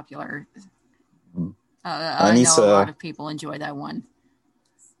 very popular. I know a lot of people enjoy that one.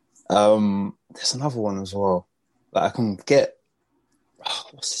 There's another one as well that I can get.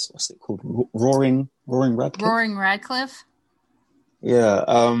 What's it called? Roaring Radcliffe. Roaring Radcliffe. Yeah.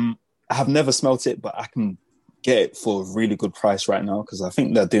 I have never smelt it, but I can get it for a really good price right now because I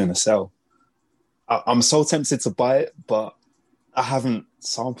think they're doing a sale. I'm so tempted to buy it, but I haven't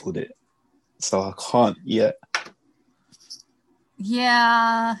sampled it, so I can't yet.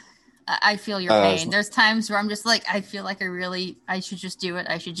 Yeah, I feel your pain. There's times where I'm just like, I feel like I should just do it.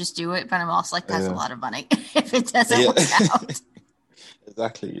 But I'm also like, that's a lot of money if it doesn't work out.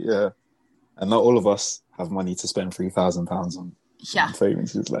 Exactly, yeah. And not all of us have money to spend £3,000 on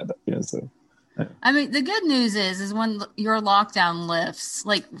fragrances like that. Yeah, so. Yeah. I mean, the good news is when your lockdown lifts,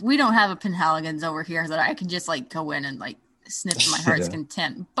 like we don't have a Penhaligon's over here that I can just like go in and like snip to my heart's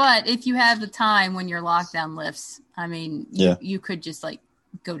content. But if you have the time when your lockdown lifts, I mean, you could just like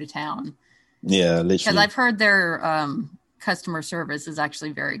go to town. Yeah, literally. Because I've heard their customer service is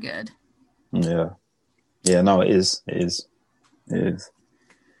actually very good. Yeah. Yeah, no, it is.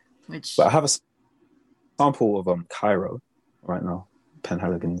 But I have a sample of Cairo right now,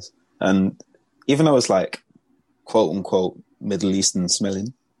 Penhaligon's. And even though it's like quote unquote Middle Eastern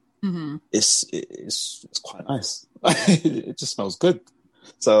smelling, it's quite nice. It just smells good.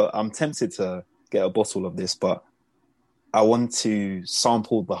 So I'm tempted to get a bottle of this, but I want to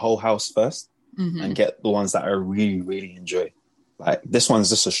sample the whole house first and get the ones that I really, really enjoy. Like this one's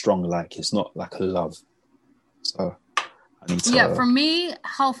just a strong like. It's not like a love. So I need to... Yeah, for me,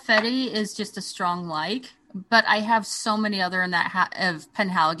 Halfeti is just a strong like. But I have so many other in that of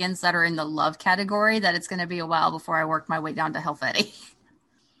Penhaligon's that are in the love category that it's going to be a while before I work my way down to Halfeti.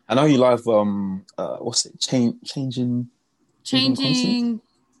 I know you love what's it? Changing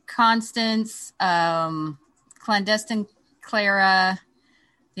Constance, Clandestine Clara,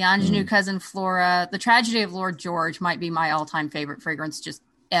 the Ingenue Cousin Flora. The Tragedy of Lord George might be my all-time favorite fragrance just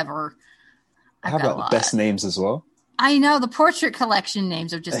ever. I have the best names as well. I know the portrait collection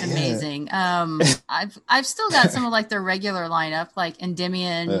names are just amazing. I've still got some of like their regular lineup, like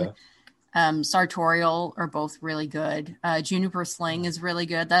Endymion, Sartorial are both really good. Juniper Sling is really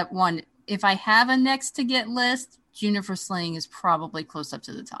good. That one, if I have a next to get list, Juniper Sling is probably close up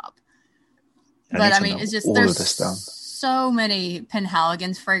to the top. But I mean, it's just there's so many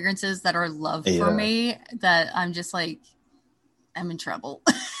Penhaligon's fragrances that are love for me that I'm just like, I'm in trouble.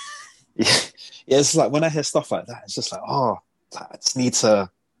 Yeah, it's like when I hear stuff like that, it's just like, oh, I just need to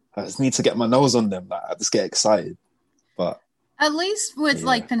get my nose on them. Like, I just get excited. But at least with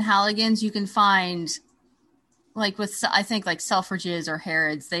like Penhaligon's, you can find like with, I think like Selfridges or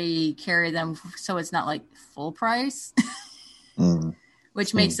Harrods, they carry them so it's not like full price,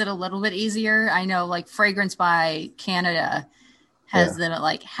 which makes it a little bit easier. I know like Fragrance by Canada has them at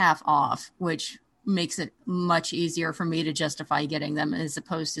like half off, which makes it much easier for me to justify getting them as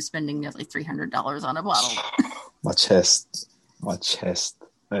opposed to spending nearly $300 on a bottle. My chest.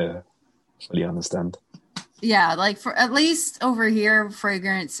 Yeah, fully understand. Yeah, like for at least over here,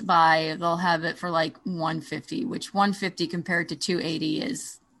 Fragrance by, they'll have it for like $150, which $150 compared to $280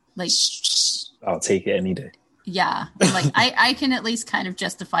 is like, I'll take it any day. Yeah, like I can at least kind of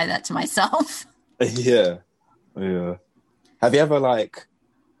justify that to myself. Yeah. Have you ever like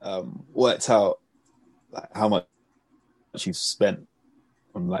worked out like how much you've spent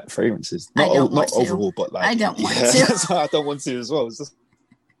on like fragrances? Not overall, but like I don't want to. I don't want to as well. It's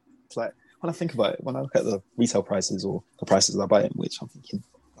like when I think about it, when I look at the retail prices or the prices I buy in, which I'm thinking,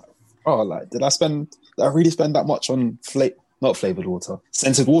 oh, like did I really spend that much on not flavored water,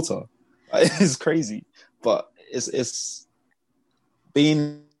 scented water? It's crazy, but it's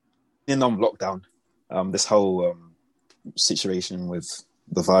being in lockdown. This whole situation with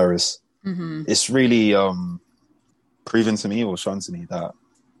the virus, it's really proven to me or shown to me that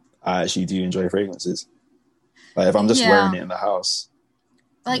I actually do enjoy fragrances. Like if I'm just wearing it in the house.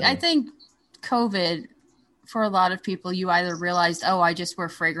 Like I think COVID, for a lot of people, you either realized, oh, I just wear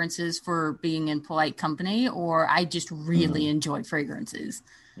fragrances for being in polite company, or I just really enjoy fragrances.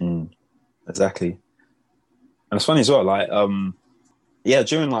 Exactly. And it's funny as well, like,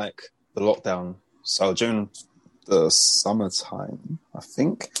 during like the lockdown, so during the summertime, I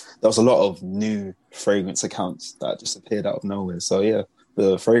think there was a lot of new fragrance accounts that just appeared out of nowhere. So yeah,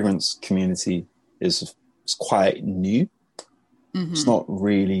 the fragrance community is quite new. It's not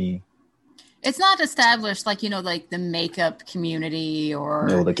really... It's not established like, like the makeup community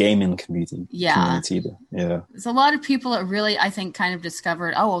or the gaming community. Yeah. There's a lot of people that really, I think, kind of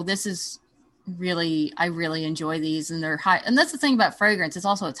discovered, oh, this is really, I really enjoy these, and they're high. And that's the thing about fragrance.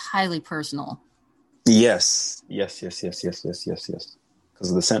 It's highly personal. Yes. Because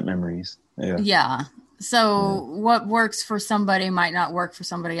of the scent memories. Yeah. So what works for somebody might not work for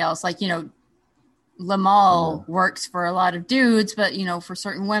somebody else. Like, Le Male works for a lot of dudes, but, for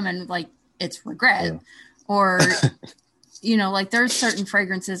certain women, like, it's regret. Or, like there's certain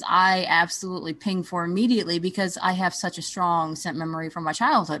fragrances I absolutely ping for immediately because I have such a strong scent memory from my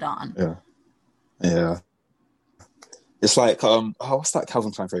childhood on. Yeah. It's like, what's that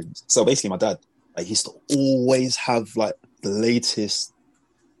Calvin Klein fragrance? So basically my dad, like, he used to always have like the latest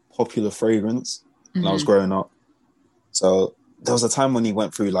popular fragrance when I was growing up. So there was a time when he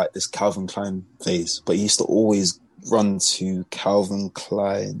went through like this Calvin Klein phase, but he used to always run to Calvin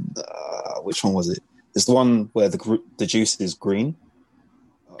Klein. Which one was it? It's the one where the juice is green.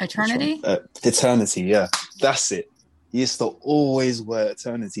 Eternity? Eternity, yeah. That's it. He used to always wear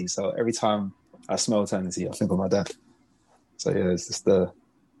Eternity. So every time I smell Eternity, I think of my dad. So yeah, it's just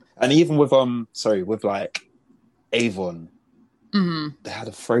and even with with like Avon, they had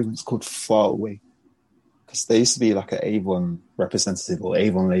a fragrance called Far Away. Because there used to be like an Avon representative or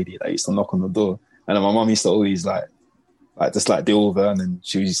Avon lady that used to knock on the door. And then my mum used to always like just like deal with her, and then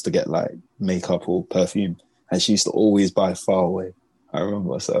she used to get like makeup or perfume, and she used to always buy Far Away. I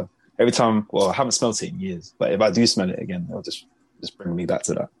remember. So every time, I haven't smelled it in years, but if I do smell it again, it'll just bring me back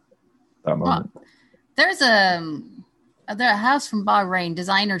to that moment. There's a house from Bahrain,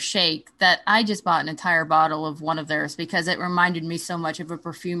 Designer Shake, that I just bought an entire bottle of one of theirs because it reminded me so much of a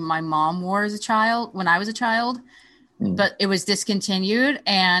perfume my mom wore when I was a child. But it was discontinued,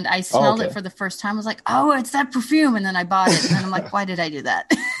 and I smelled it for the first time. I was like, oh, it's that perfume. And then I bought it, and then I'm like, why did I do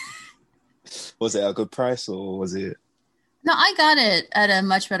that? Was it a good price, or was it? No, I got it at a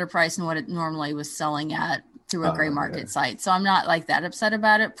much better price than what it normally was selling at through a gray market site. So I'm not like that upset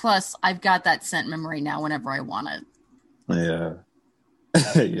about it. Plus, I've got that scent memory now whenever I want it. Yeah.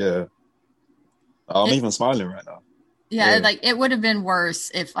 Yeah. I'm even smiling right now. Yeah, like it would have been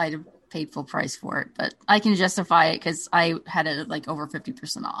worse if I'd have paid full price for it, but I can justify it because I had it like over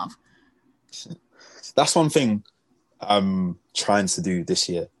 50% off. That's one thing I'm trying to do this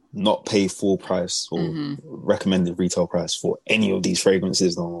year: not pay full price or recommended retail price for any of these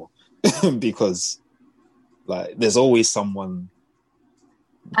fragrances no more. because like there's always someone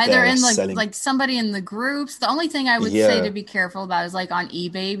either in selling. like somebody in the groups. The only thing I would say to be careful about is like on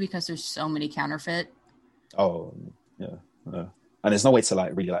eBay, because there's so many counterfeit. Oh yeah, and there's no way to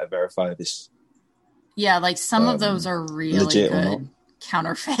like really like verify this. Yeah, like some of those are really good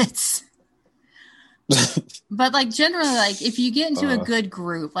counterfeits. But like generally, like if you get into a good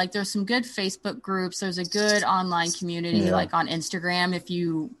group, like there's some good Facebook groups, there's a good online community, like on Instagram. If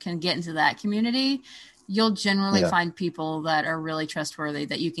you can get into that community, you'll generally find people that are really trustworthy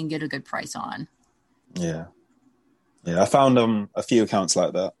that you can get a good price on. Yeah. I found a few accounts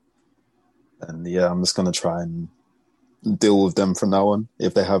like that, and I'm just gonna try and deal with them from now on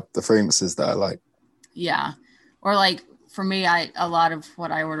if they have the fragrances that I like. Yeah, or like for me, a lot of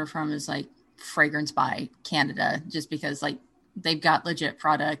what I order from is like Fragrance by Canada, just because like they've got legit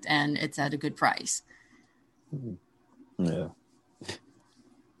product and it's at a good price. Yeah.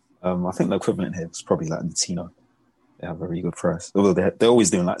 I think the equivalent here is probably like Notino. They have a really good price, although they're always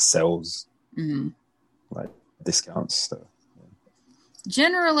doing like sales, like discounts. So.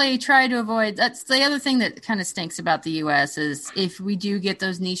 Generally, try to avoid. That's the other thing that kind of stinks about the U.S. is if we do get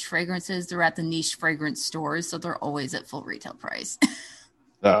those niche fragrances, they're at the niche fragrance stores, so they're always at full retail price.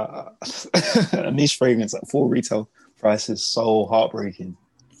 A niche fragrance at full retail price is so heartbreaking.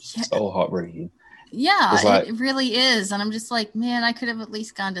 Yeah. So heartbreaking. Yeah, like, it really is. And I'm just like, man, I could have at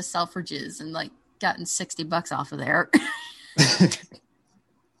least gone to Selfridges and like gotten $60 off of there.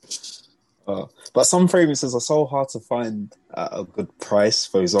 But some fragrances are so hard to find at a good price.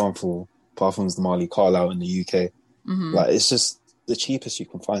 For example, Parfums de Marly Carlisle in the UK. Like it's just the cheapest you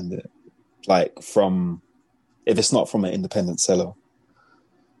can find it. Like if it's not from an independent seller,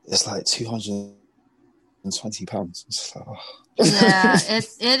 it's like £220. It's like, yeah,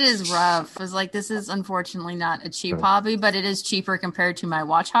 it is rough. It's like, this is unfortunately not a cheap hobby, but it is cheaper compared to my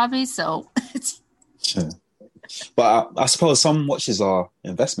watch hobby. So it's. Yeah. But I suppose some watches are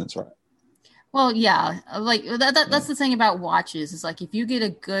investments, right? Well, yeah, like that's the thing about watches is like if you get a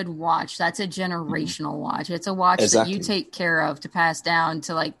good watch, that's a generational watch. It's a watch that you take care of to pass down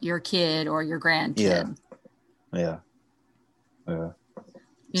to like your kid or your grandkid. Yeah. You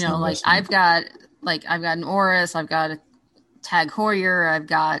know, like I've got an Oris, I've got a Tag Heuer, I've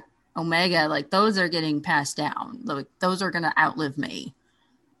got Omega. Like those are getting passed down. Like those are going to outlive me.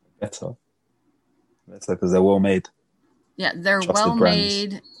 Better because they're well made. Yeah, they're well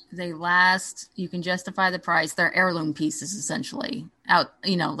made. They last. You can justify the price. They're heirloom pieces, essentially.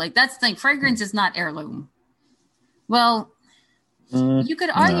 Like that's the thing. Fragrance is not heirloom. Well, you could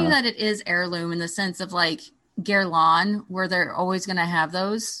argue that it is heirloom in the sense of like Guerlain, where they're always going to have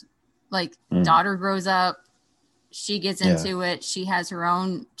those. Like daughter grows up, she gets into it. She has her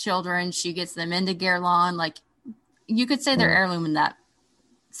own children. She gets them into Guerlain. Like you could say they're heirloom in that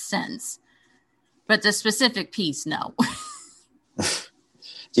sense, but the specific piece, no.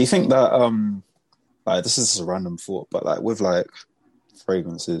 Do you think that like this is a random thought, but like with like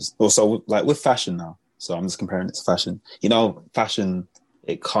fragrances, also like with fashion now, so I'm just comparing it to fashion. You know, fashion,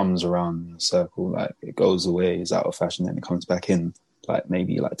 it comes around in a circle, like it goes away, is out of fashion, and it comes back in like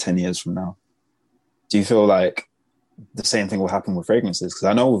maybe like 10 years from now. Do you feel like the same thing will happen with fragrances? Because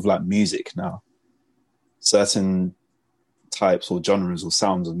I know with like music now, certain types or genres or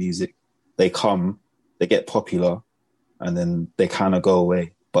sounds of music, they get popular, and then they kind of go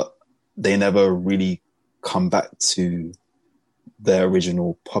away, but they never really come back to their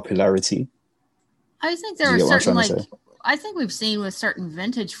original popularity. I think there are certain, like, I think we've seen with certain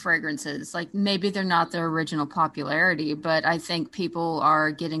vintage fragrances, like maybe they're not their original popularity, but I think people are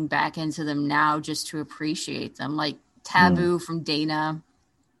getting back into them now just to appreciate them, like Taboo from Dana,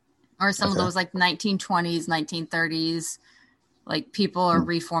 or some of those like 1920s, 1930s, like people are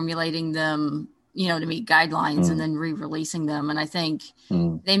reformulating them, you know, to meet guidelines and then re-releasing them. And I think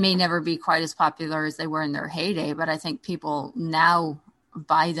they may never be quite as popular as they were in their heyday, but I think people now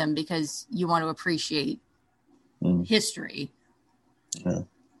buy them because you want to appreciate history. Yeah.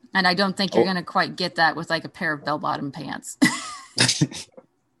 And I don't think you're going to quite get that with like a pair of bell-bottom pants.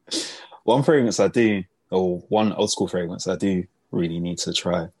 One old school fragrance I do really need to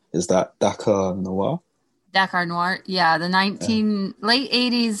try is that Dakar Noir. Dakar Noir, yeah, the late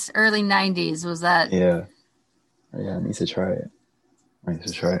 80s, early 90s was that. Yeah, I need to try it.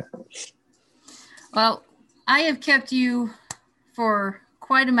 Well, I have kept you for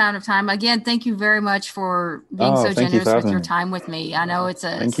quite an amount of time. Again, thank you very much for being so generous with your time with me. I know it's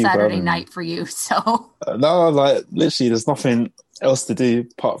a Saturday night for you, so. No, like literally, there's nothing else to do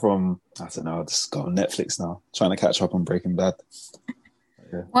apart from, I don't know, I'll just go on Netflix now, trying to catch up on Breaking Bad.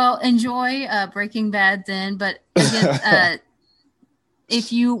 Yeah. Well, enjoy Breaking Bad then. But again,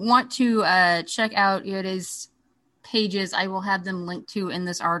 if you want to check out Yode's pages, I will have them linked to in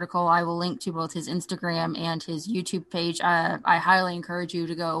this article. I will link to both his Instagram and his YouTube page. I highly encourage you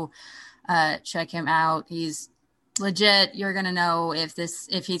to go check him out. He's legit. You're gonna know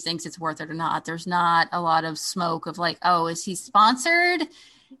if he thinks it's worth it or not. There's not a lot of smoke of like, oh, is he sponsored?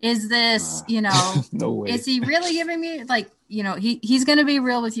 Is this, no way. Is he really giving me he's gonna be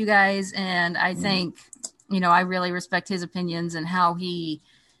real with you guys, and I think I really respect his opinions and how he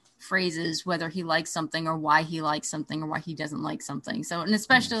phrases whether he likes something or why he likes something or why he doesn't like something. So, and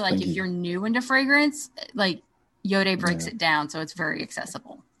especially if you're new into fragrance, like Yode breaks it down, so it's very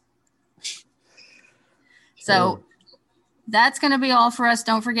accessible. So that's going to be all for us.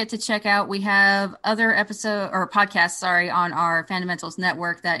 Don't forget to check out, we have other podcasts, on our Fundamentals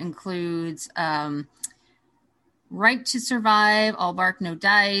Network that includes Right to Survive, All Bark, No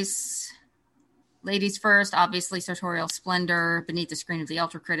Dice, Ladies First, obviously Sartorial Splendor, Beneath the Screen of the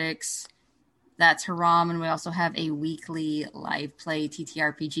Ultra Critics. That's Haram. And we also have a weekly live play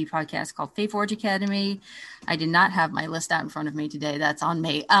TTRPG podcast called Fayforge Academy. I did not have my list out in front of me today. That's on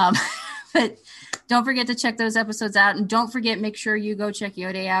me. But don't forget to check those episodes out. And don't forget, make sure you go check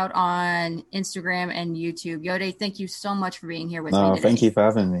Yode out on Instagram and YouTube. Yode, thank you so much for being here with me today. Thank you for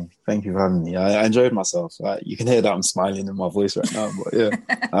having me. I enjoyed myself. You can hear that I'm smiling in my voice right now. But yeah,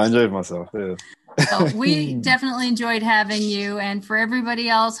 I enjoyed myself. Yeah. So we definitely enjoyed having you. And for everybody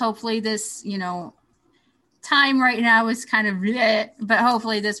else, hopefully this, time right now is kind of bleh, but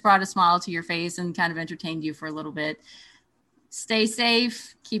hopefully this brought a smile to your face and kind of entertained you for a little bit. Stay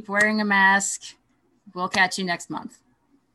safe. Keep wearing a mask. We'll catch you next month.